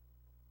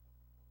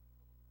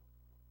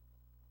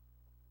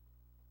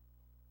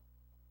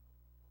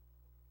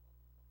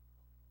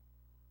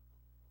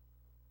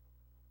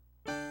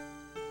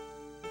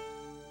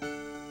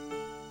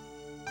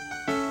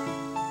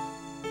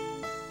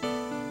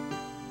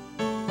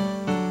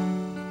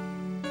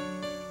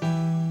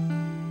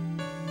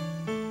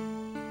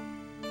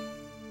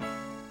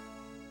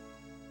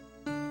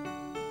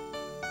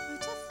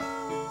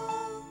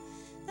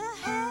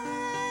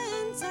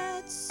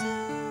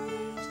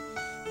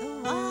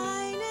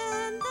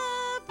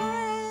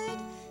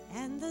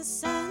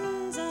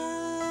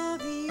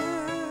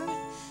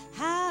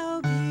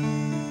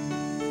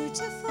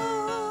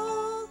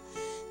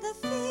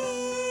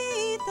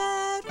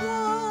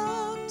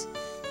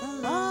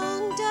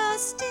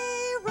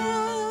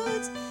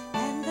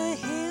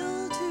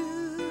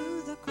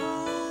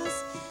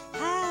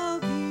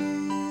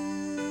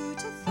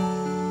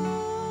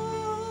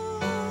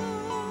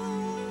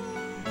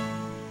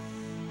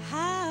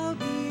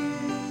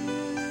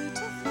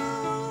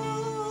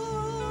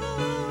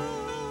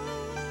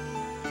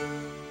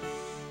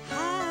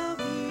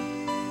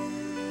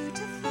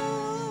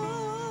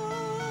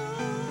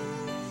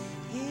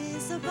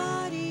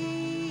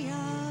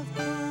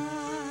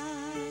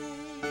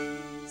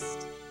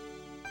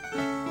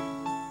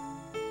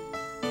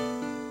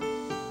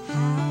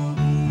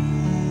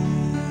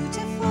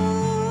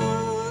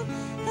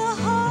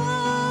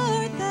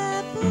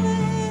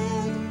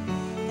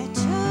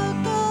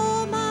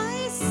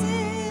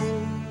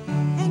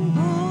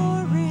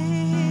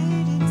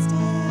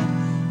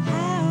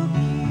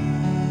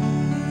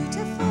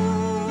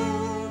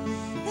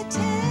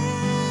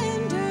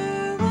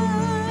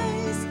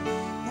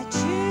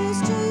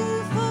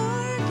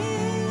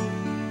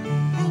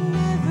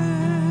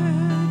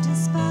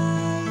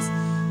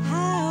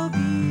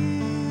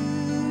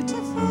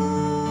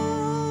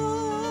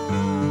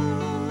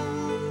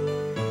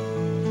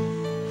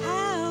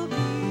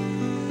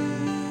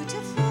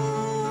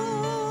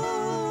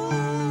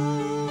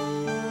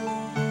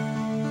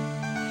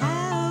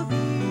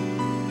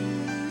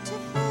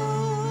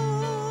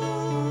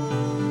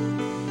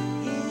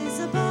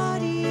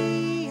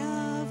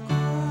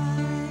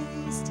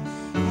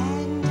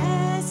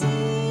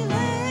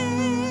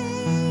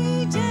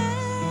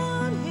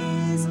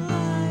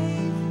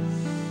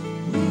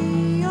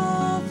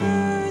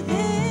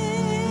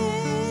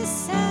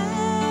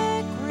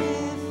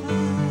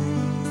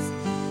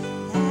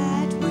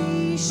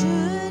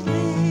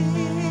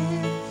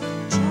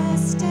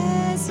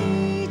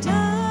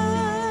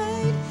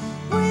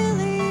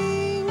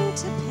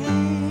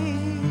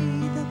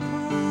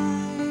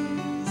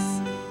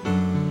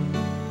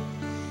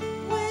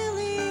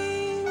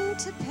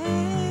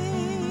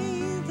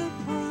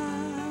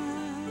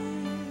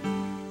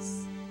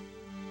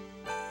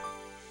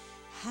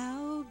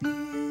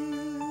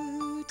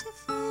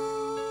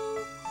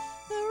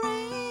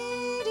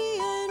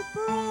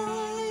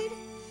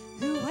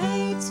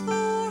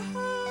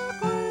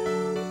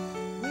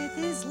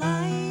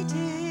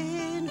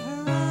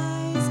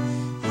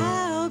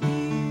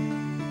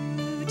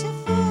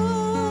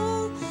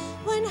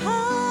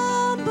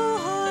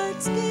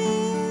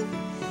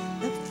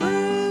 The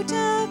fruit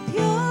of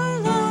pure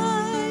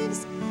love.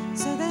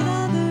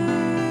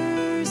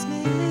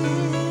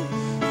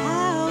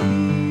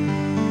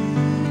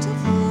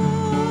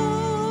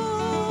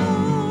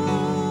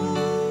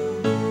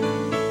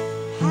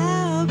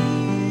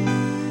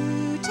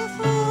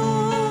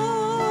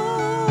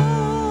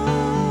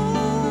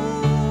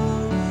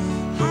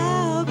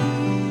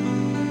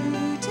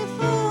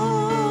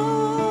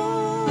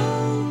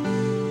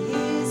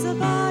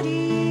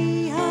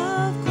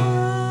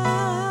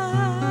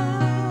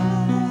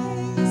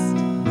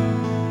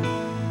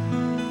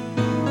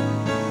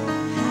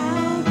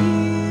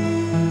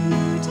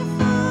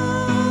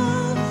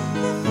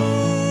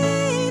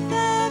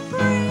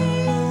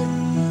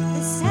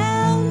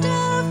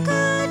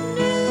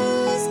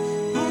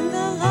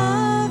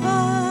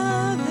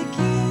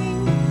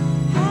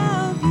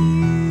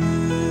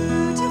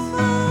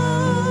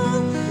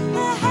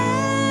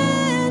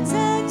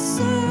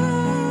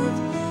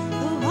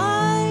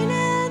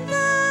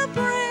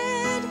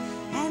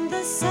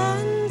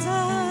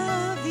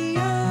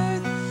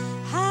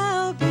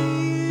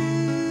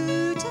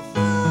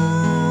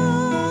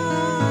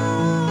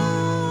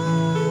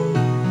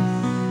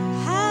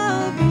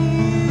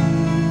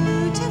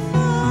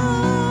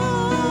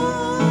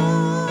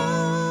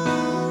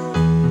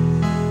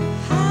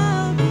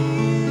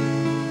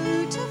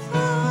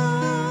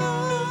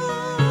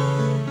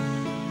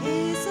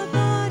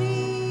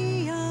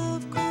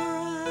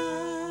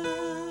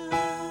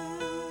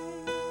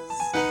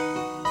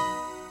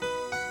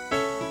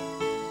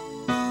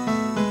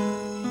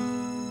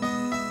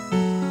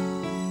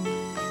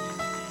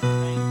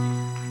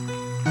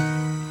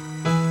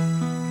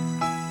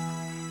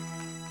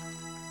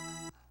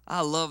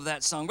 I love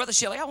that song. Brother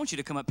Shelley, I want you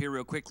to come up here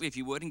real quickly, if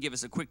you would, and give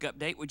us a quick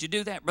update. Would you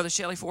do that, Brother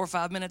Shelley, 4 or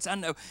 5 minutes? I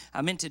know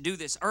I meant to do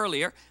this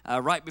earlier,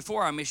 right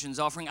before our missions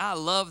offering. I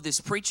love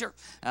this preacher,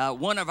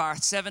 one of our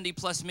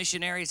 70-plus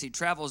missionaries. He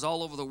travels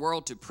all over the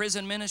world to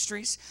prison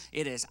ministries.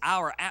 It is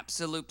our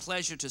absolute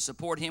pleasure to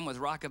support him with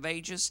Rock of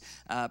Ages.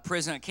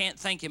 Prison, I can't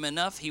thank him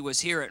enough. He was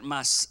here at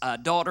my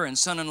daughter and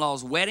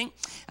son-in-law's wedding,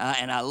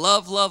 and I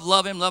love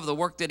him, love the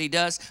work that he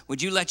does.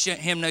 Would you let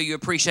him know you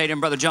appreciate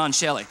him, Brother John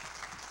Shelley?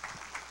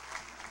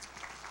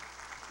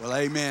 Well,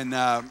 amen.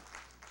 My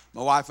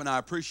wife and I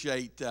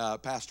appreciate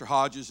Pastor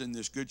Hodges in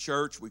this good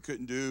church. We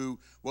couldn't do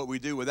what we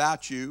do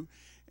without you,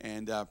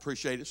 and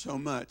appreciate it so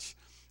much.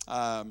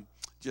 I'm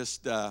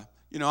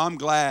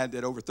glad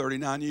that over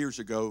 39 years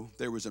ago,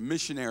 there was a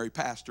missionary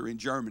pastor in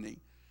Germany,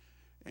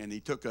 and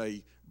he took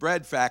a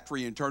bread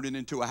factory and turned it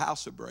into a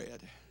house of bread.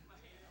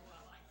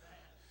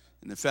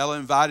 And the fellow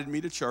invited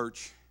me to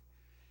church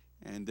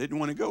and didn't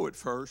want to go at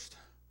first.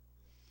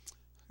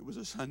 It was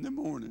a Sunday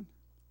morning.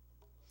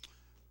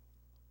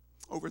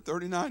 Over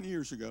 39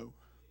 years ago.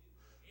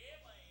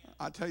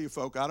 I tell you,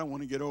 folk, I don't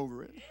want to get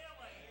over it.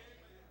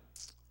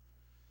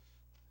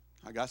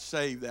 I got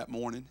saved that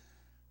morning.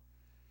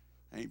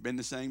 Ain't been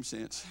the same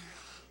since.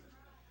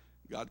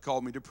 God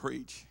called me to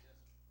preach.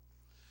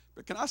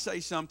 But can I say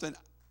something?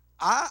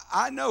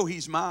 I know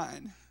he's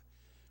mine,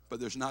 but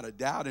there's not a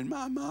doubt in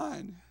my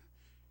mind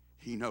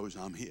he knows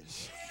I'm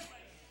his.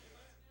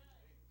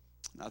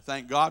 And I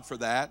thank God for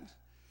that.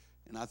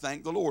 And I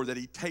thank the Lord that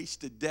he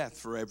tasted death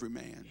for every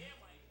man.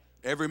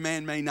 Every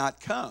man may not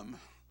come,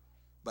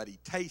 but he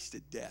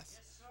tasted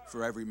death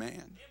for every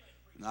man.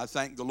 And I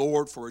thank the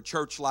Lord for a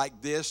church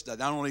like this that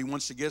not only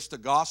wants to get the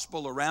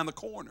gospel around the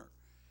corner,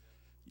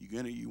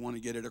 you want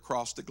to get it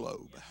across the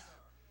globe.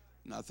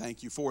 And I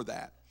thank you for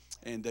that.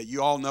 And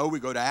you all know we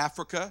go to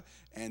Africa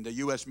and the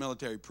U.S.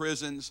 military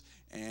prisons,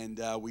 and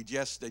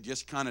they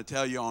just kind of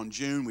tell you on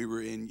June, we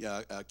were in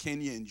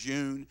Kenya in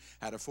June,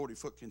 had a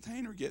 40-foot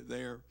container get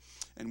there,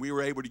 and we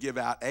were able to give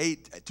out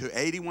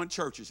 81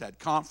 churches, had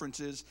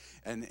conferences,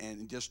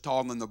 and just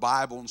taught them the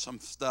Bible and some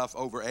stuff.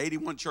 Over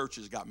 81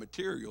 churches got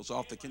materials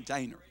off the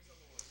container.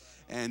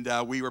 And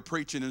we were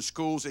preaching in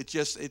schools.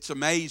 It's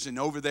amazing.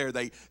 Over there,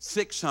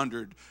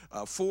 600,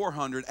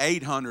 400,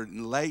 800,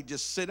 and they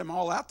just sit them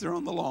all out there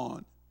on the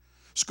lawn.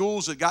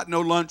 Schools that got no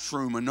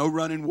lunchroom and no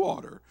running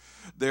water.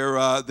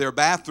 Their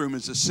bathroom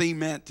is a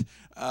cement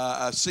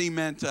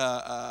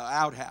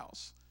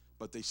outhouse.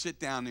 But they sit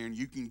down there and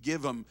you can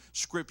give them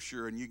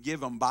scripture and you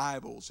give them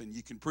Bibles and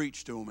you can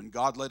preach to them. And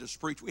God let us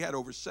preach. We had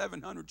over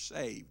 700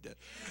 saved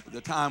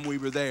the time we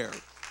were there.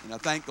 And I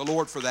thank the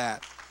Lord for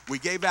that. We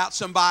gave out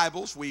some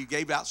Bibles. We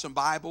gave out some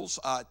Bibles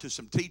to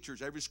some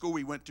teachers. Every school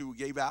we went to, we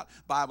gave out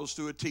Bibles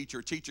to a teacher.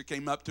 A teacher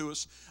came up to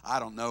us, I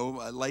don't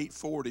know, late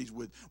 40s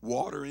with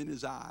water in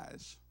his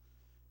eyes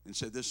and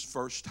said, "This is the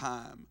first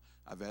time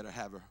I've had to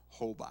have a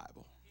whole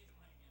Bible."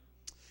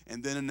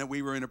 And then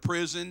we were in a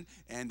prison,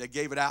 and they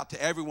gave it out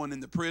to everyone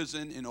in the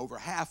prison, and over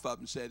half of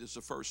them said it's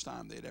the first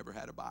time they'd ever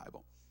had a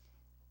Bible.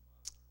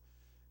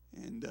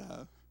 And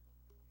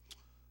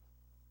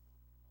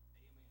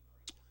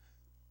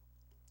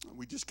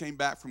we just came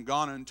back from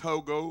Ghana and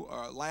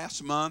Togo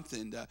last month,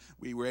 and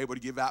we were able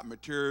to give out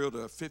material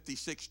to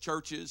 56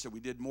 churches, and we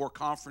did more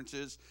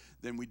conferences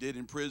than we did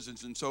in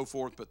prisons and so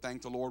forth. But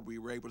thank the Lord, we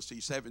were able to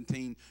see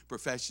 17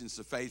 professions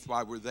of faith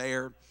while we're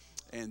there.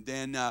 And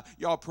then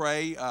y'all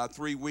pray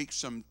 3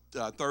 weeks from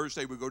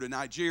Thursday we go to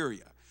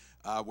Nigeria.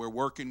 We're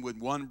working with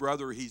one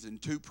brother. He's in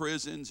 2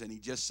 prisons, and he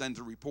just sent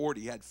a report.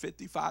 He had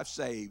 55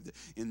 saved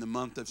in the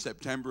month of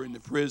September in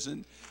the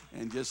prison.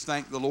 And just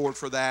thank the Lord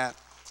for that.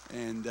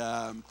 And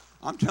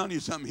I'm telling you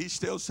something, he's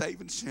still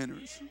saving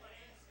sinners.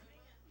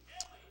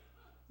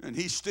 And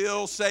he's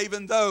still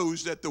saving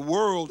those that the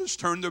world has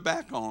turned their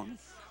back on.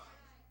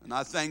 And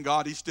I thank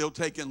God he's still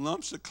taking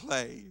lumps of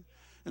clay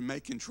and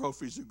making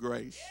trophies of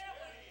grace.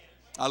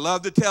 I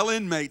love to tell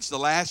inmates the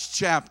last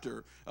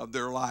chapter of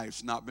their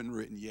lives not been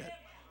written yet.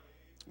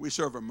 We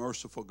serve a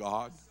merciful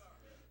God.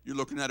 You're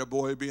looking at a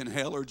boy being in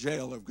hell or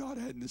jail if God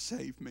hadn't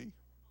saved me.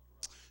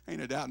 Ain't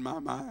a doubt in my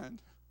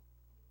mind.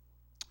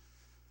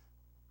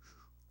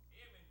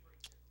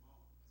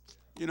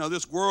 You know,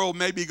 this world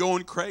may be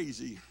going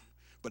crazy,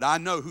 but I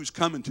know who's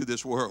coming to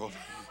this world.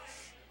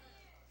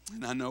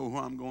 And I know who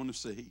I'm going to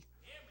see.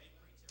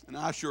 And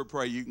I sure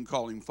pray you can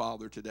call him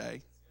Father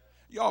today.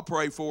 Y'all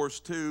pray for us,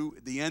 too.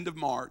 The end of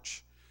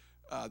March,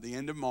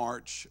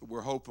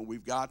 we're hoping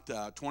we've got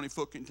a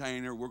 20-foot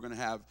container. We're going to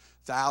have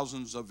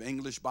thousands of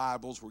English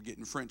Bibles. We're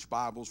getting French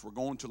Bibles. We're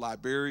going to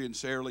Liberia and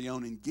Sierra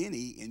Leone and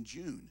Guinea in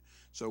June.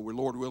 So we're,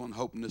 Lord willing,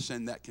 hoping to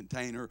send that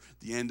container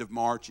the end of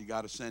March. You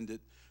got to send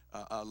it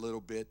a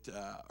little bit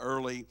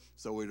early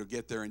so it'll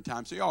get there in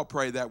time. So y'all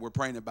pray that. We're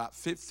praying about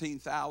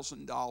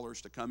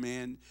 $15,000 to come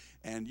in.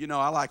 And, you know,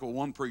 I like what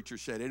one preacher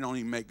said. It don't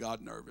even make God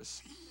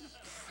nervous.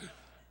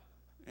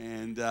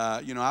 And,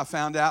 you know, I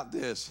found out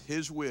this.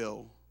 His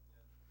will,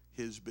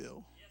 his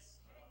bill.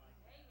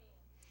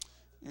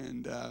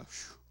 And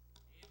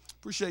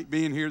appreciate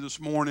being here this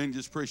morning.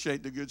 Just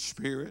appreciate the good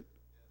spirit.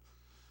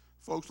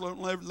 Folks,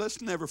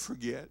 let's never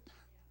forget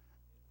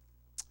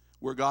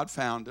where God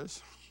found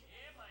us,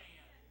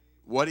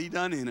 what He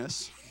done in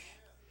us,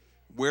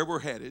 where we're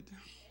headed.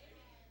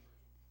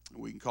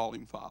 We can call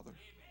Him Father.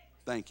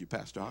 Thank you,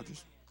 Pastor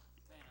Hodges.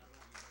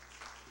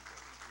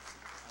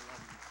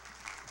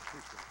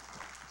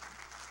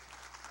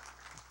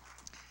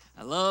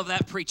 I love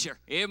that preacher.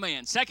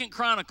 Amen. 2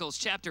 Chronicles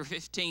chapter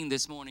 15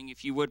 this morning,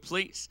 if you would,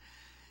 please.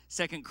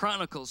 2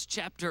 Chronicles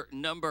chapter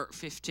number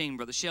 15.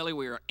 Brother Shelley,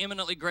 we are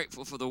eminently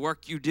grateful for the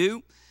work you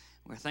do.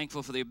 We're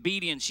thankful for the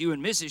obedience you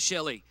and Mrs.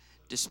 Shelley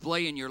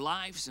display in your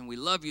lives, and we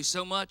love you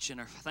so much and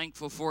are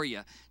thankful for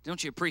you.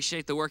 Don't you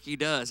appreciate the work he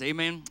does?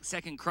 Amen.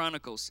 2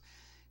 Chronicles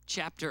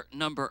chapter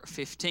number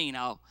 15.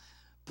 I'll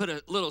put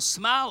a little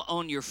smile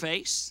on your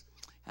face.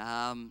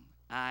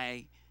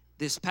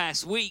 This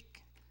past week,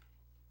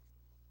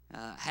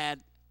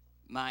 had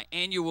my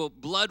annual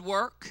blood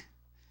work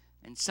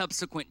and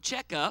subsequent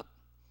checkup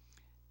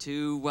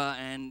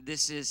and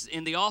this is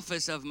in the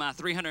office of my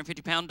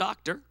 350-pound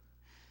doctor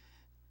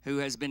who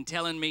has been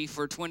telling me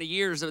for 20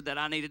 years that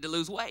I needed to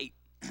lose weight.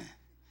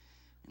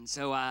 And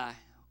so I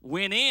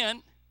went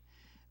in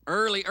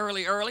early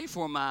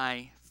for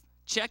my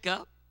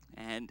checkup,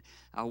 and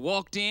I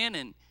walked in,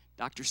 and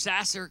Dr.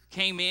 Sasser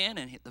came in,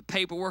 and the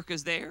paperwork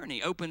is there, and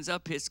he opens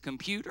up his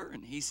computer,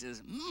 and he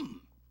says,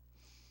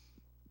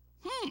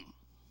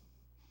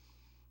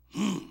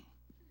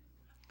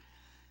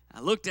 I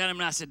looked at him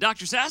and I said,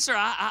 Dr. Sasser,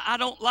 I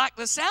don't like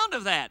the sound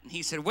of that. And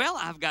he said, well,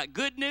 I've got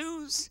good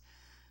news,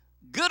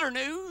 gooder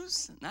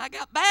news, and I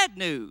got bad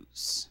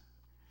news.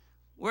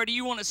 Where do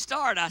you want to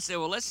start? I said,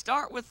 well, let's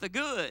start with the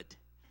good.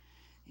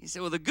 He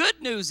said, well, the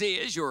good news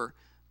is your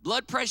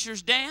blood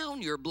pressure's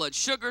down, your blood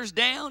sugar's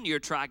down, your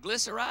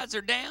triglycerides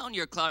are down,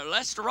 your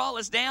cholesterol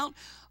is down.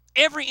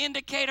 Every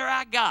indicator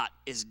I got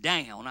is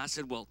down. I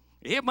said, well,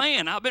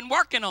 amen, I've been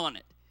working on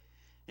it.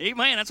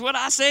 Amen, that's what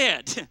I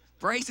said.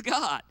 Praise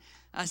God.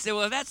 I said,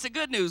 well, that's the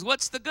good news.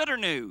 What's the gooder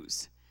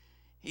news?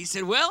 He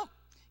said, well,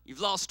 you've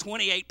lost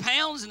 28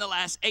 pounds in the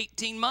last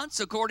 18 months.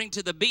 According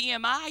to the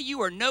BMI,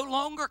 you are no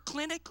longer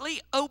clinically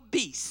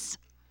obese.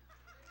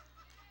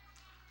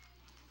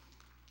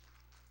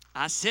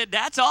 I said,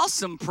 that's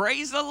awesome.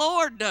 Praise the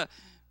Lord,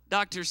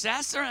 Dr.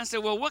 Sasser. I said,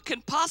 well, what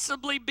can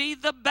possibly be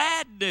the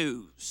bad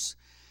news?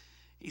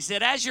 He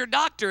said, as your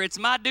doctor, it's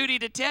my duty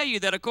to tell you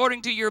that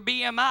according to your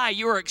BMI,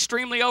 you are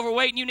extremely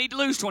overweight and you need to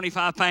lose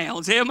 25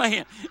 pounds.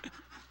 Amen.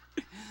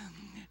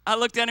 I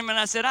looked at him and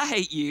I said, I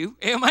hate you.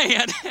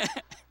 Amen.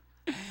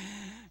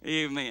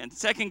 Amen.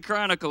 2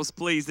 Chronicles,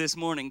 please, this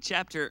morning,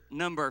 chapter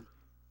number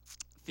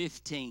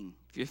 15.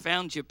 If you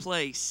found your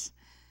place,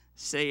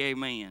 say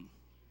amen.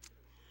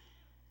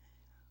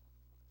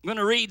 I'm going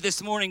to read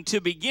this morning to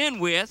begin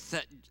with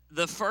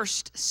the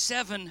first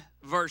 7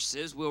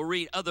 verses. We'll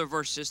read other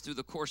verses through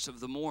the course of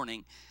the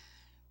morning,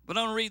 but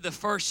I'm going to read the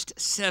first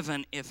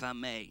 7 if I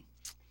may.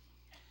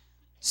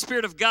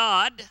 Spirit of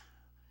God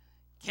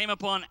came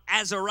upon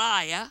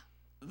Azariah,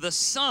 the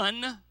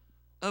son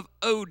of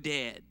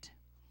Oded.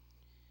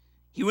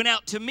 He went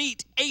out to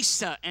meet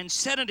Asa and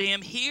said unto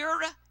him,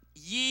 hear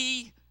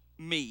ye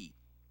me,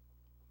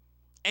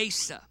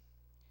 Asa,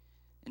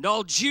 and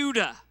all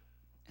Judah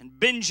and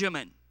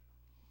Benjamin.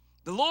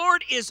 The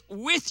Lord is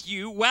with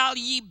you while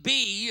ye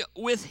be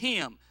with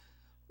him.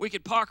 We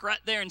could park right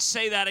there and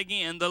say that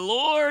again. The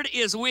Lord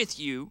is with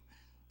you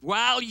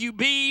while you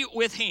be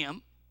with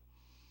him.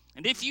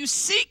 And if you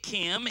seek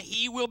him,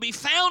 he will be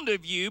found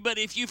of you. But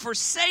if you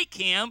forsake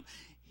him,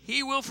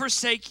 he will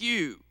forsake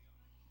you.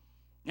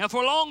 Now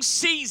for a long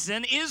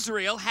season,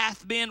 Israel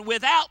hath been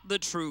without the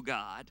true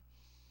God,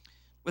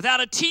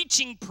 without a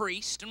teaching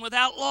priest, and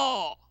without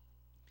law.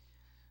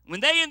 When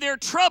they in their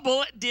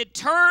trouble did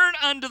turn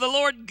unto the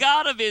Lord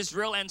God of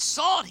Israel and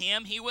sought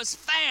him, he was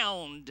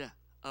found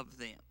of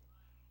them.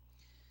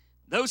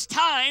 Those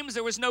times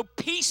there was no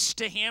peace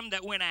to him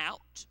that went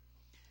out,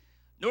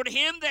 nor to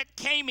him that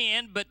came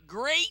in, but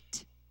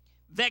great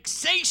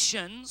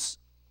vexations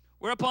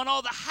were upon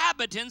all the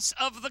inhabitants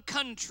of the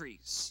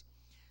countries.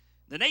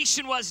 The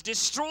nation was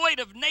destroyed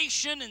of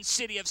nation and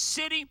city of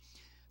city,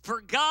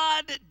 for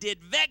God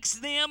did vex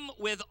them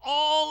with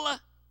all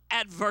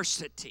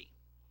adversity.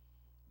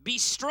 Be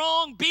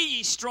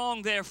ye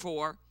strong,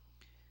 therefore.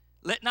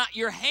 Let not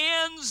your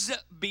hands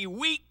be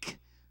weak,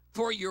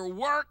 for your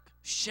work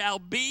shall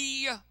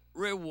be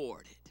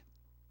rewarded.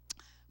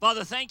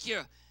 Father, thank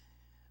you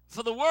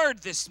for the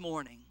word this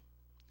morning.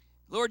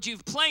 Lord,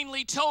 you've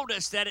plainly told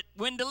us that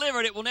when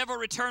delivered, it will never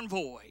return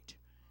void.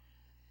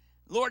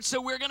 Lord,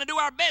 so we're going to do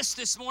our best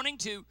this morning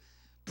to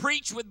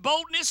preach with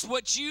boldness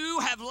what you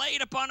have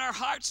laid upon our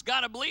hearts.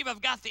 God, I believe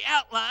I've got the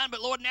outline,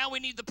 but Lord, now we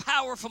need the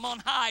power from on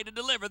high to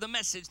deliver the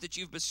message that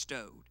you've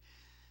bestowed.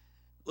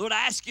 Lord,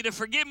 I ask you to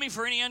forgive me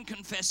for any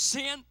unconfessed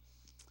sin.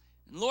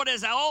 And Lord,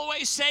 as I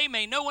always say,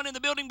 may no one in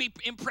the building be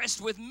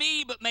impressed with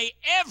me, but may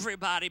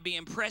everybody be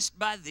impressed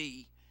by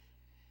thee.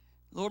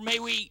 Lord, may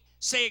we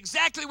say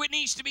exactly what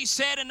needs to be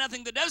said and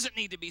nothing that doesn't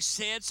need to be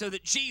said, so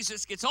that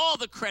Jesus gets all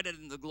the credit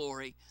and the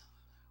glory.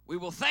 We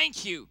will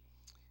thank you.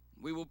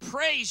 We will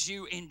praise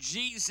you in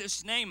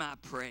Jesus' name, I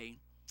pray.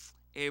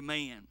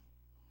 Amen.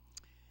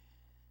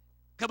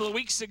 A couple of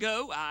weeks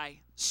ago, I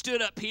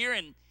stood up here,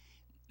 and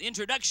the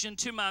introduction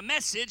to my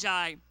message,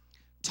 I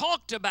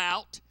talked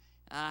about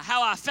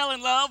how I fell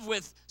in love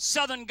with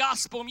Southern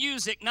gospel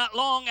music not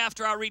long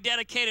after I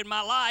rededicated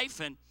my life,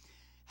 and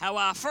how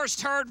I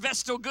first heard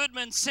Vestal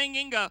Goodman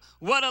singing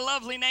What a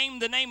Lovely Name,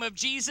 the name of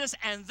Jesus.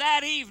 And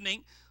that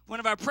evening, one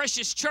of our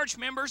precious church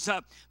members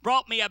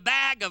brought me a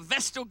bag of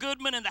Vestal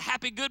Goodman and the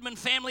Happy Goodman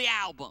family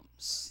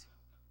albums.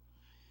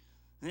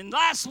 And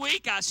last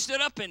week, I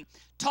stood up and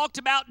talked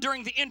about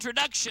during the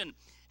introduction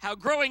how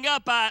growing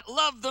up I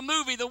loved the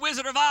movie The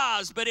Wizard of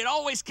Oz, but it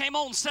always came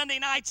on Sunday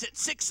nights at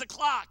 6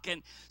 o'clock.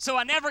 And so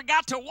I never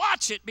got to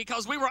watch it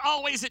because we were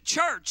always at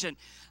church. And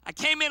I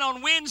came in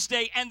on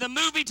Wednesday, and the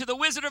movie to The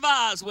Wizard of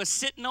Oz was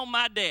sitting on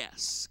my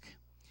desk.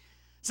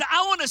 So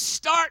I want to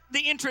start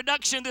the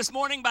introduction this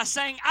morning by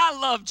saying I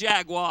love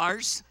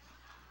Jaguars.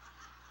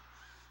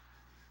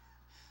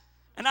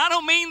 And I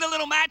don't mean the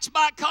little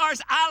Matchbox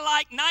cars. I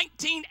like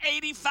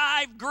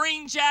 1985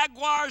 green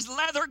Jaguars,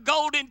 leather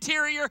gold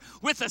interior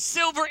with a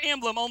silver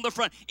emblem on the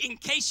front, in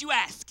case you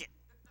ask it.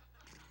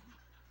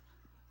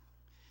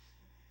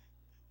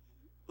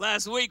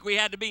 Last week we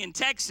had to be in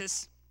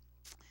Texas,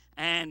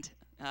 and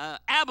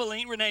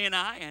Abilene, Renee and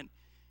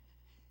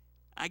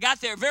I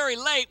got there very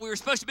late. We were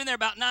supposed to be there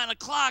about 9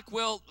 o'clock.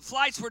 Well,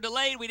 flights were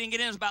delayed. We didn't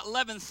get in until about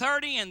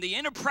 11:30, and the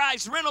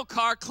Enterprise rental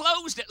car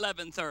closed at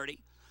 11:30.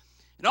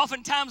 And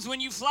oftentimes when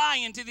you fly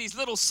into these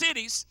little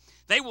cities,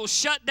 they will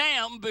shut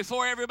down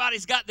before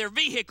everybody's got their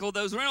vehicle,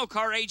 those rental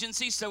car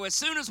agencies. So as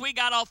soon as we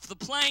got off the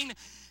plane,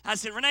 I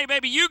said, Renee,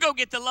 baby, you go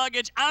get the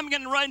luggage. I'm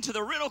going to run to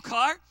the rental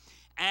car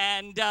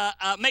and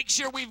make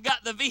sure we've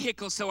got the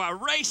vehicle. So I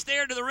raced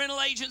there to the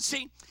rental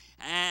agency,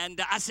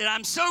 and I said,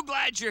 I'm so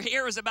glad you're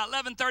here. It was about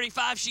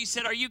 11:35. She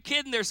said, are you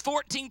kidding? There's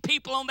 14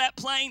 people on that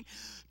plane.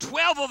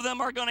 12 of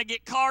them are going to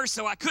get cars,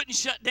 so I couldn't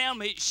shut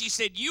down. She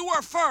said, you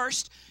are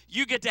first.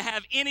 You get to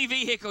have any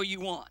vehicle you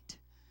want.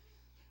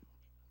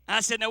 I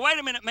said, now, wait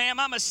a minute, ma'am.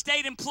 I'm a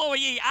state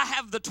employee. I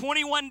have the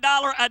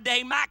 $21 a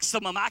day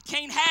maximum. I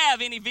can't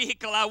have any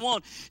vehicle I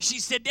want. She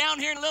said, down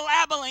here in Little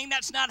Abilene,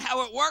 that's not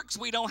how it works.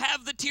 We don't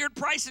have the tiered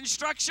pricing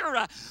structure.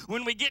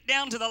 When we get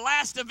down to the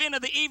last event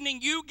of the evening,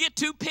 you get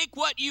to pick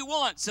what you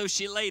want. So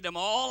she laid them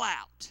all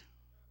out.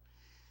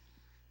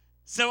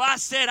 So I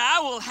said, I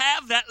will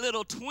have that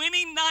little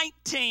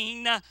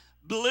 2019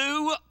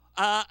 blue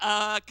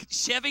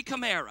Chevy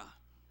Camaro.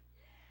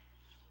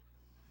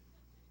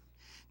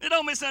 Now,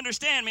 don't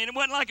misunderstand me. It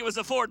wasn't like it was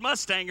a Ford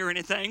Mustang or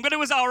anything, but it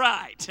was all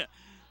right.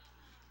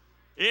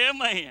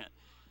 Amen.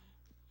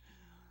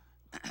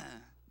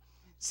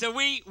 So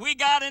we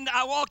got into,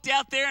 I walked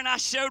out there and I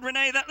showed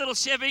Renee that little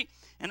Chevy,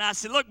 and I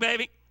said, look,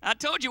 baby, I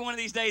told you one of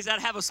these days I'd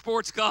have a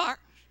sports car.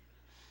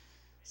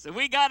 So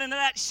we got into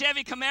that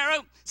Chevy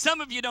Camaro. Some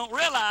of you don't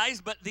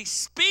realize, but the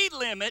speed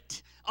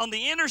limit on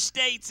the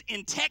interstates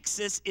in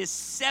Texas is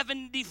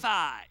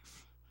 75.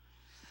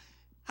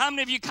 How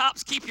many of you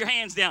cops keep your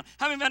hands down?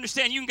 How many of you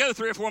understand you can go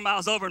 3 or 4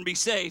 miles over and be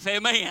safe?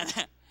 Amen.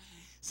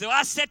 So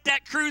I set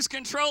that cruise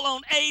control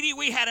on 80.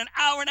 We had an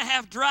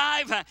hour-and-a-half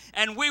drive,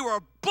 and we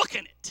were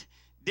booking it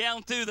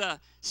down through the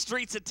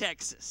streets of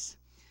Texas.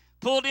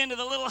 Pulled into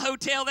the little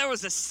hotel. There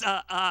was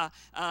a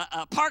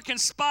parking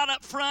spot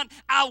up front.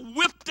 I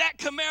whipped that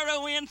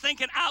Camaro in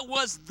thinking I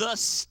was the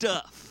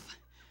stuff.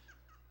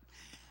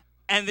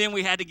 And then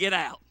we had to get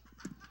out.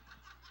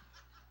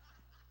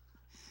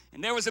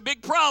 And there was a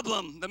big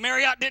problem. The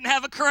Marriott didn't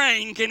have a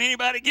crane. Can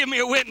anybody give me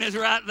a witness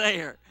right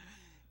there?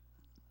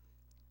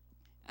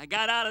 I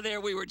got out of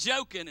there. We were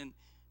joking and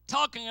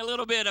talking a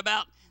little bit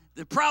about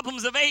the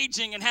problems of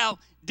aging and how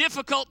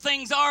difficult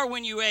things are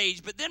when you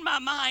age. But then my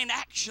mind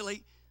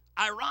actually,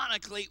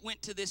 ironically,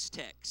 went to this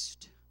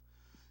text.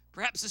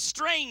 Perhaps a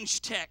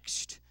strange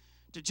text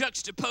to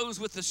juxtapose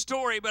with the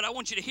story, but I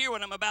want you to hear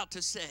what I'm about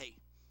to say.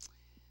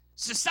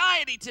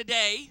 Society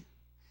today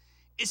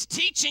is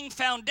teaching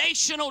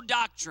foundational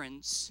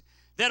doctrines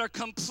that are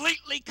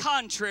completely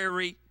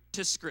contrary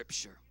to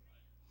Scripture.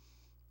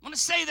 I want to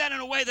say that in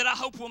a way that I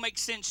hope will make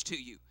sense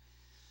to you.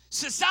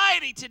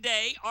 Society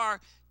today are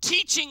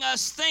teaching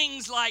us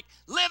things like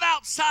live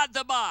outside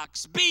the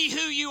box, be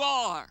who you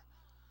are.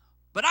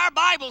 But our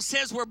Bible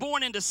says we're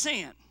born into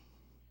sin.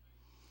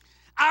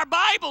 Our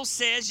Bible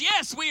says,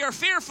 yes, we are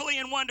fearfully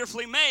and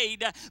wonderfully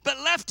made, but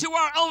left to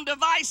our own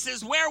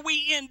devices, where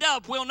we end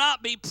up will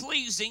not be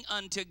pleasing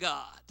unto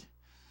God.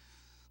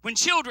 When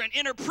children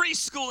enter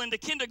preschool into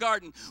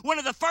kindergarten, one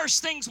of the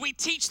first things we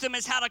teach them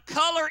is how to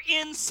color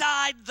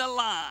inside the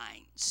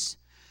lines.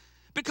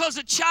 Because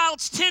a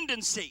child's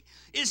tendency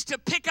is to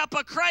pick up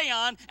a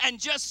crayon and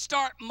just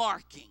start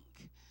marking.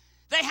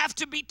 They have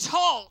to be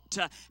taught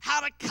how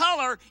to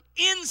color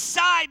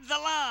inside the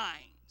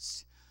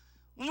lines.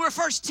 When we're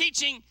first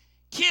teaching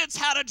kids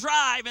how to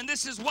drive, and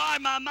this is why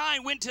my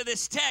mind went to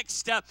this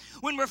text.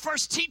 When we're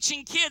first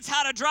teaching kids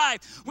how to drive,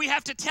 we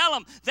have to tell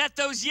them that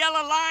those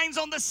yellow lines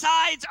on the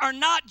sides are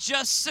not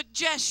just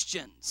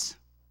suggestions.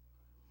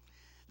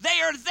 They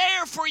are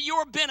there for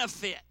your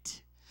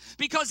benefit.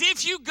 Because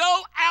if you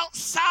go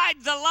outside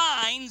the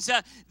lines,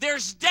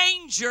 there's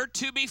danger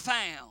to be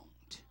found.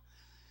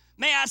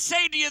 May I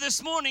say to you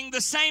this morning,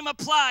 the same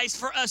applies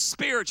for us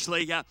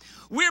spiritually.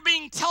 We're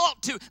being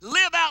taught to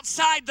live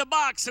outside the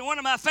box, and one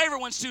of my favorite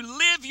ones, to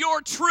live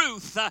your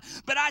truth.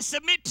 But I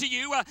submit to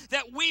you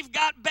that we've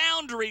got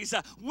boundaries,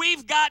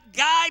 we've got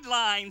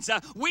guidelines,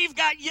 we've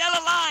got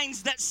yellow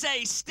lines that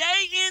say,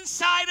 stay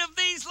inside of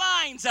these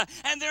lines,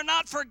 and they're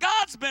not for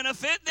God's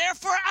benefit, they're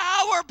for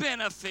our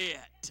benefit.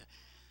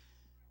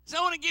 So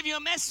I want to give you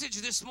a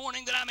message this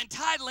morning that I'm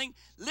entitling,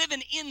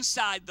 Living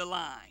Inside the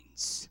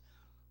Lines.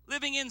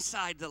 Living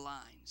inside the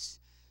lines.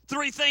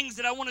 3 things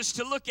that I want us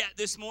to look at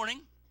this morning.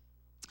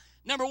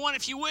 Number 1,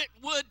 if you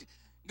would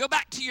go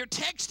back to your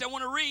text, I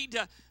want to read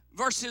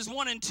verses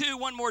 1 and 2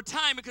 one more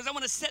time, because I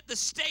want to set the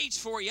stage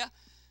for you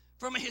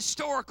from a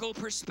historical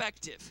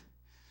perspective.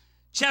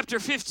 Chapter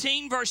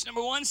 15, verse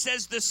number 1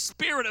 says, the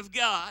Spirit of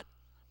God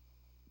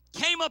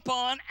came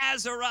upon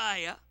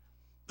Azariah,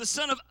 the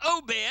son of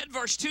Obed.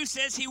 Verse 2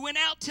 says, he went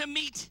out to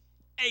meet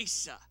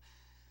Asa.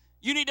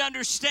 You need to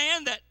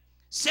understand that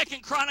 2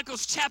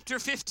 Chronicles chapter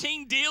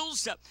 15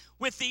 deals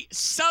with the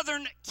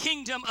southern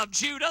kingdom of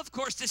Judah. Of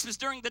course, this was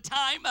during the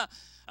time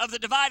of the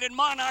divided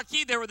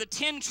monarchy. There were the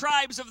 10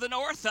 tribes of the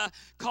north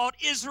called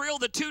Israel,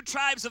 the 2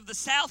 tribes of the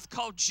south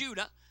called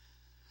Judah.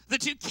 The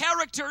 2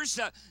 characters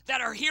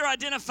that are here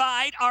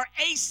identified are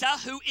Asa,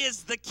 who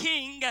is the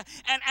king,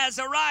 and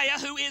Azariah,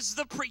 who is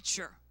the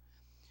preacher.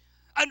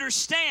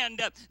 Understand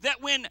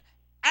that when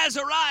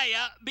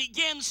Azariah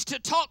begins to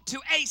talk to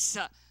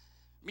Asa,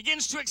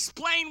 begins to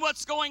explain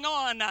what's going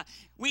on,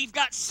 we've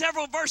got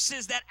several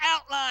verses that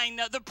outline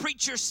the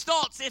preacher's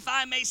thoughts. If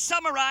I may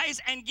summarize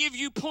and give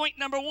you point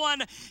number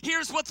 1,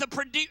 here's what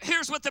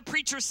the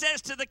preacher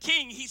says to the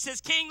king. He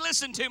says, King,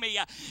 listen to me.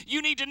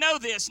 You need to know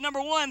this.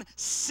 Number 1,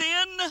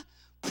 sin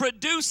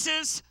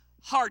produces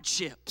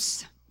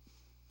hardships.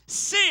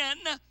 Sin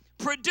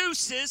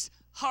produces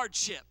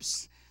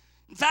hardships.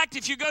 In fact,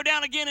 if you go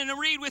down again and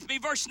read with me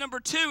verse number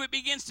 2, it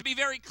begins to be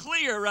very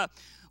clear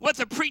what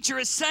the preacher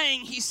is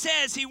saying. He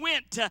says he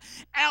went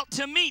out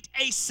to meet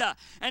Asa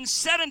and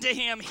said unto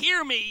him,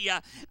 hear me,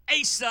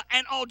 Asa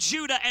and all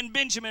Judah and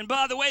Benjamin.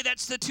 By the way,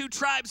 that's the 2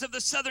 tribes of the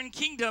southern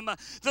kingdom.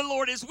 The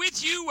Lord is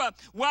with you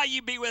while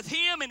you be with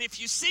him, and if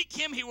you seek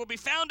him, he will be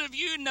found of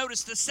you.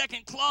 Notice the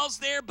second clause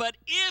there, but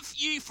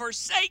if ye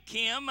forsake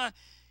him,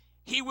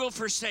 he will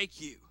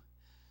forsake you.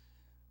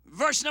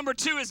 Verse number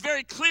 2 is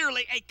very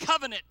clearly a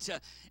covenant,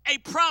 a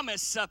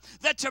promise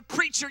that the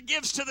preacher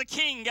gives to the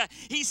king.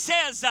 He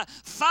says,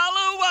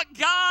 follow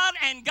God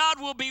and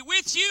God will be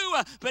with you,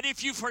 but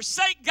if you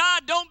forsake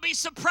God, don't be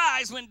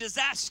surprised when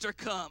disaster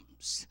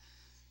comes.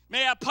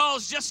 May I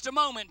pause just a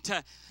moment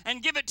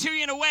and give it to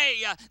you in a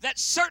way that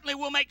certainly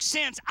will make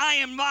sense. I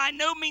am by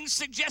no means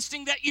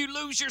suggesting that you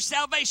lose your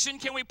salvation.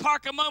 Can we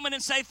park a moment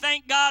and say,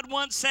 thank God,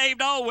 once saved,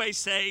 always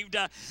saved?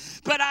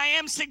 But I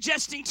am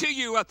suggesting to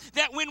you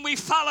that when we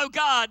follow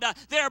God,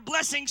 there are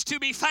blessings to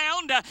be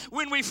found.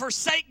 When we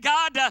forsake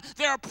God,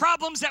 there are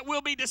problems that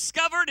will be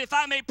discovered. If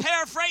I may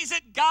paraphrase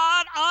it,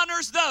 God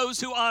honors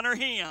those who honor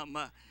him.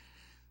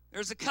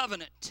 There's a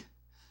covenant.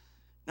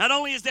 Not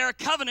only is there a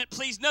covenant,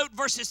 please note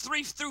verses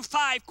 3 through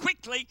 5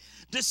 quickly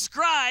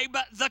describe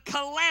the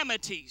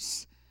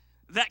calamities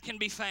that can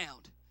be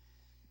found.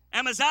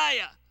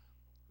 Amaziah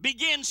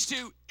begins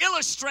to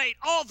illustrate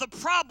all the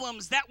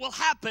problems that will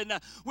happen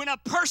when a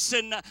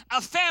person,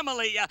 a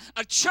family,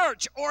 a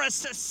church, or a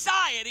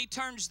society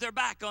turns their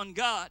back on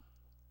God.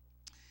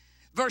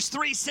 Verse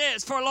 3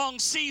 says, for a long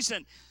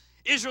season,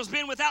 Israel's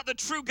been without the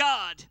true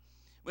God,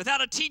 without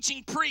a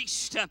teaching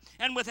priest,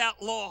 and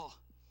without law.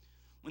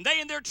 When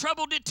they in their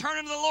trouble did turn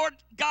unto the Lord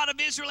God of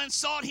Israel and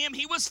sought him,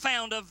 he was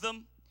found of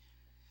them.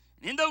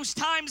 And in those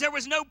times there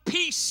was no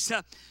peace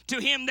to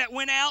him that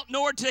went out,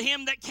 nor to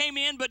him that came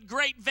in, but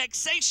great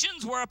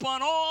vexations were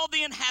upon all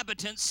the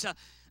inhabitants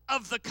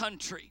of the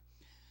country.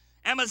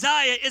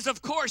 Amaziah is,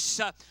 of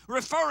course,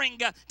 referring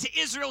to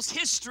Israel's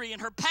history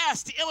and her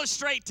past to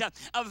illustrate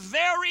a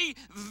very,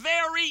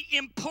 very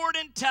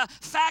important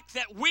fact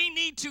that we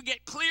need to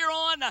get clear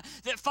on,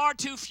 that far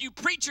too few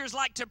preachers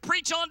like to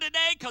preach on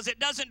today because it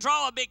doesn't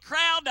draw a big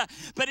crowd,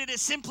 but it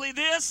is simply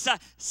this: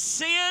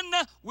 sin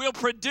will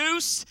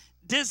produce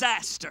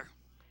disaster.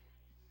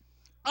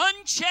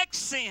 Unchecked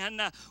sin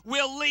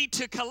will lead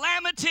to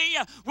calamity,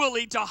 will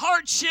lead to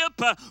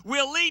hardship,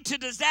 will lead to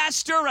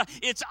disaster.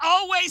 It's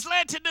always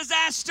led to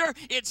disaster.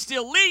 It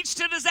still leads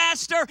to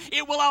disaster.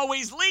 It will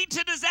always lead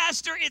to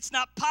disaster. It's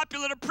not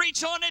popular to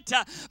preach on it,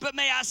 but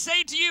may I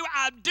say to you,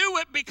 I do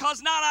it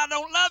because not I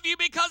don't love you,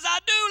 because I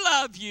do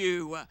love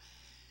you.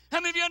 How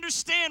many of you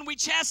understand we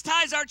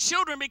chastise our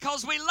children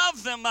because we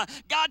love them?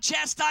 God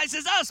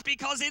chastises us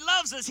because he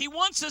loves us. He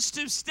wants us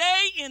to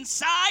stay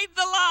inside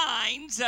the lines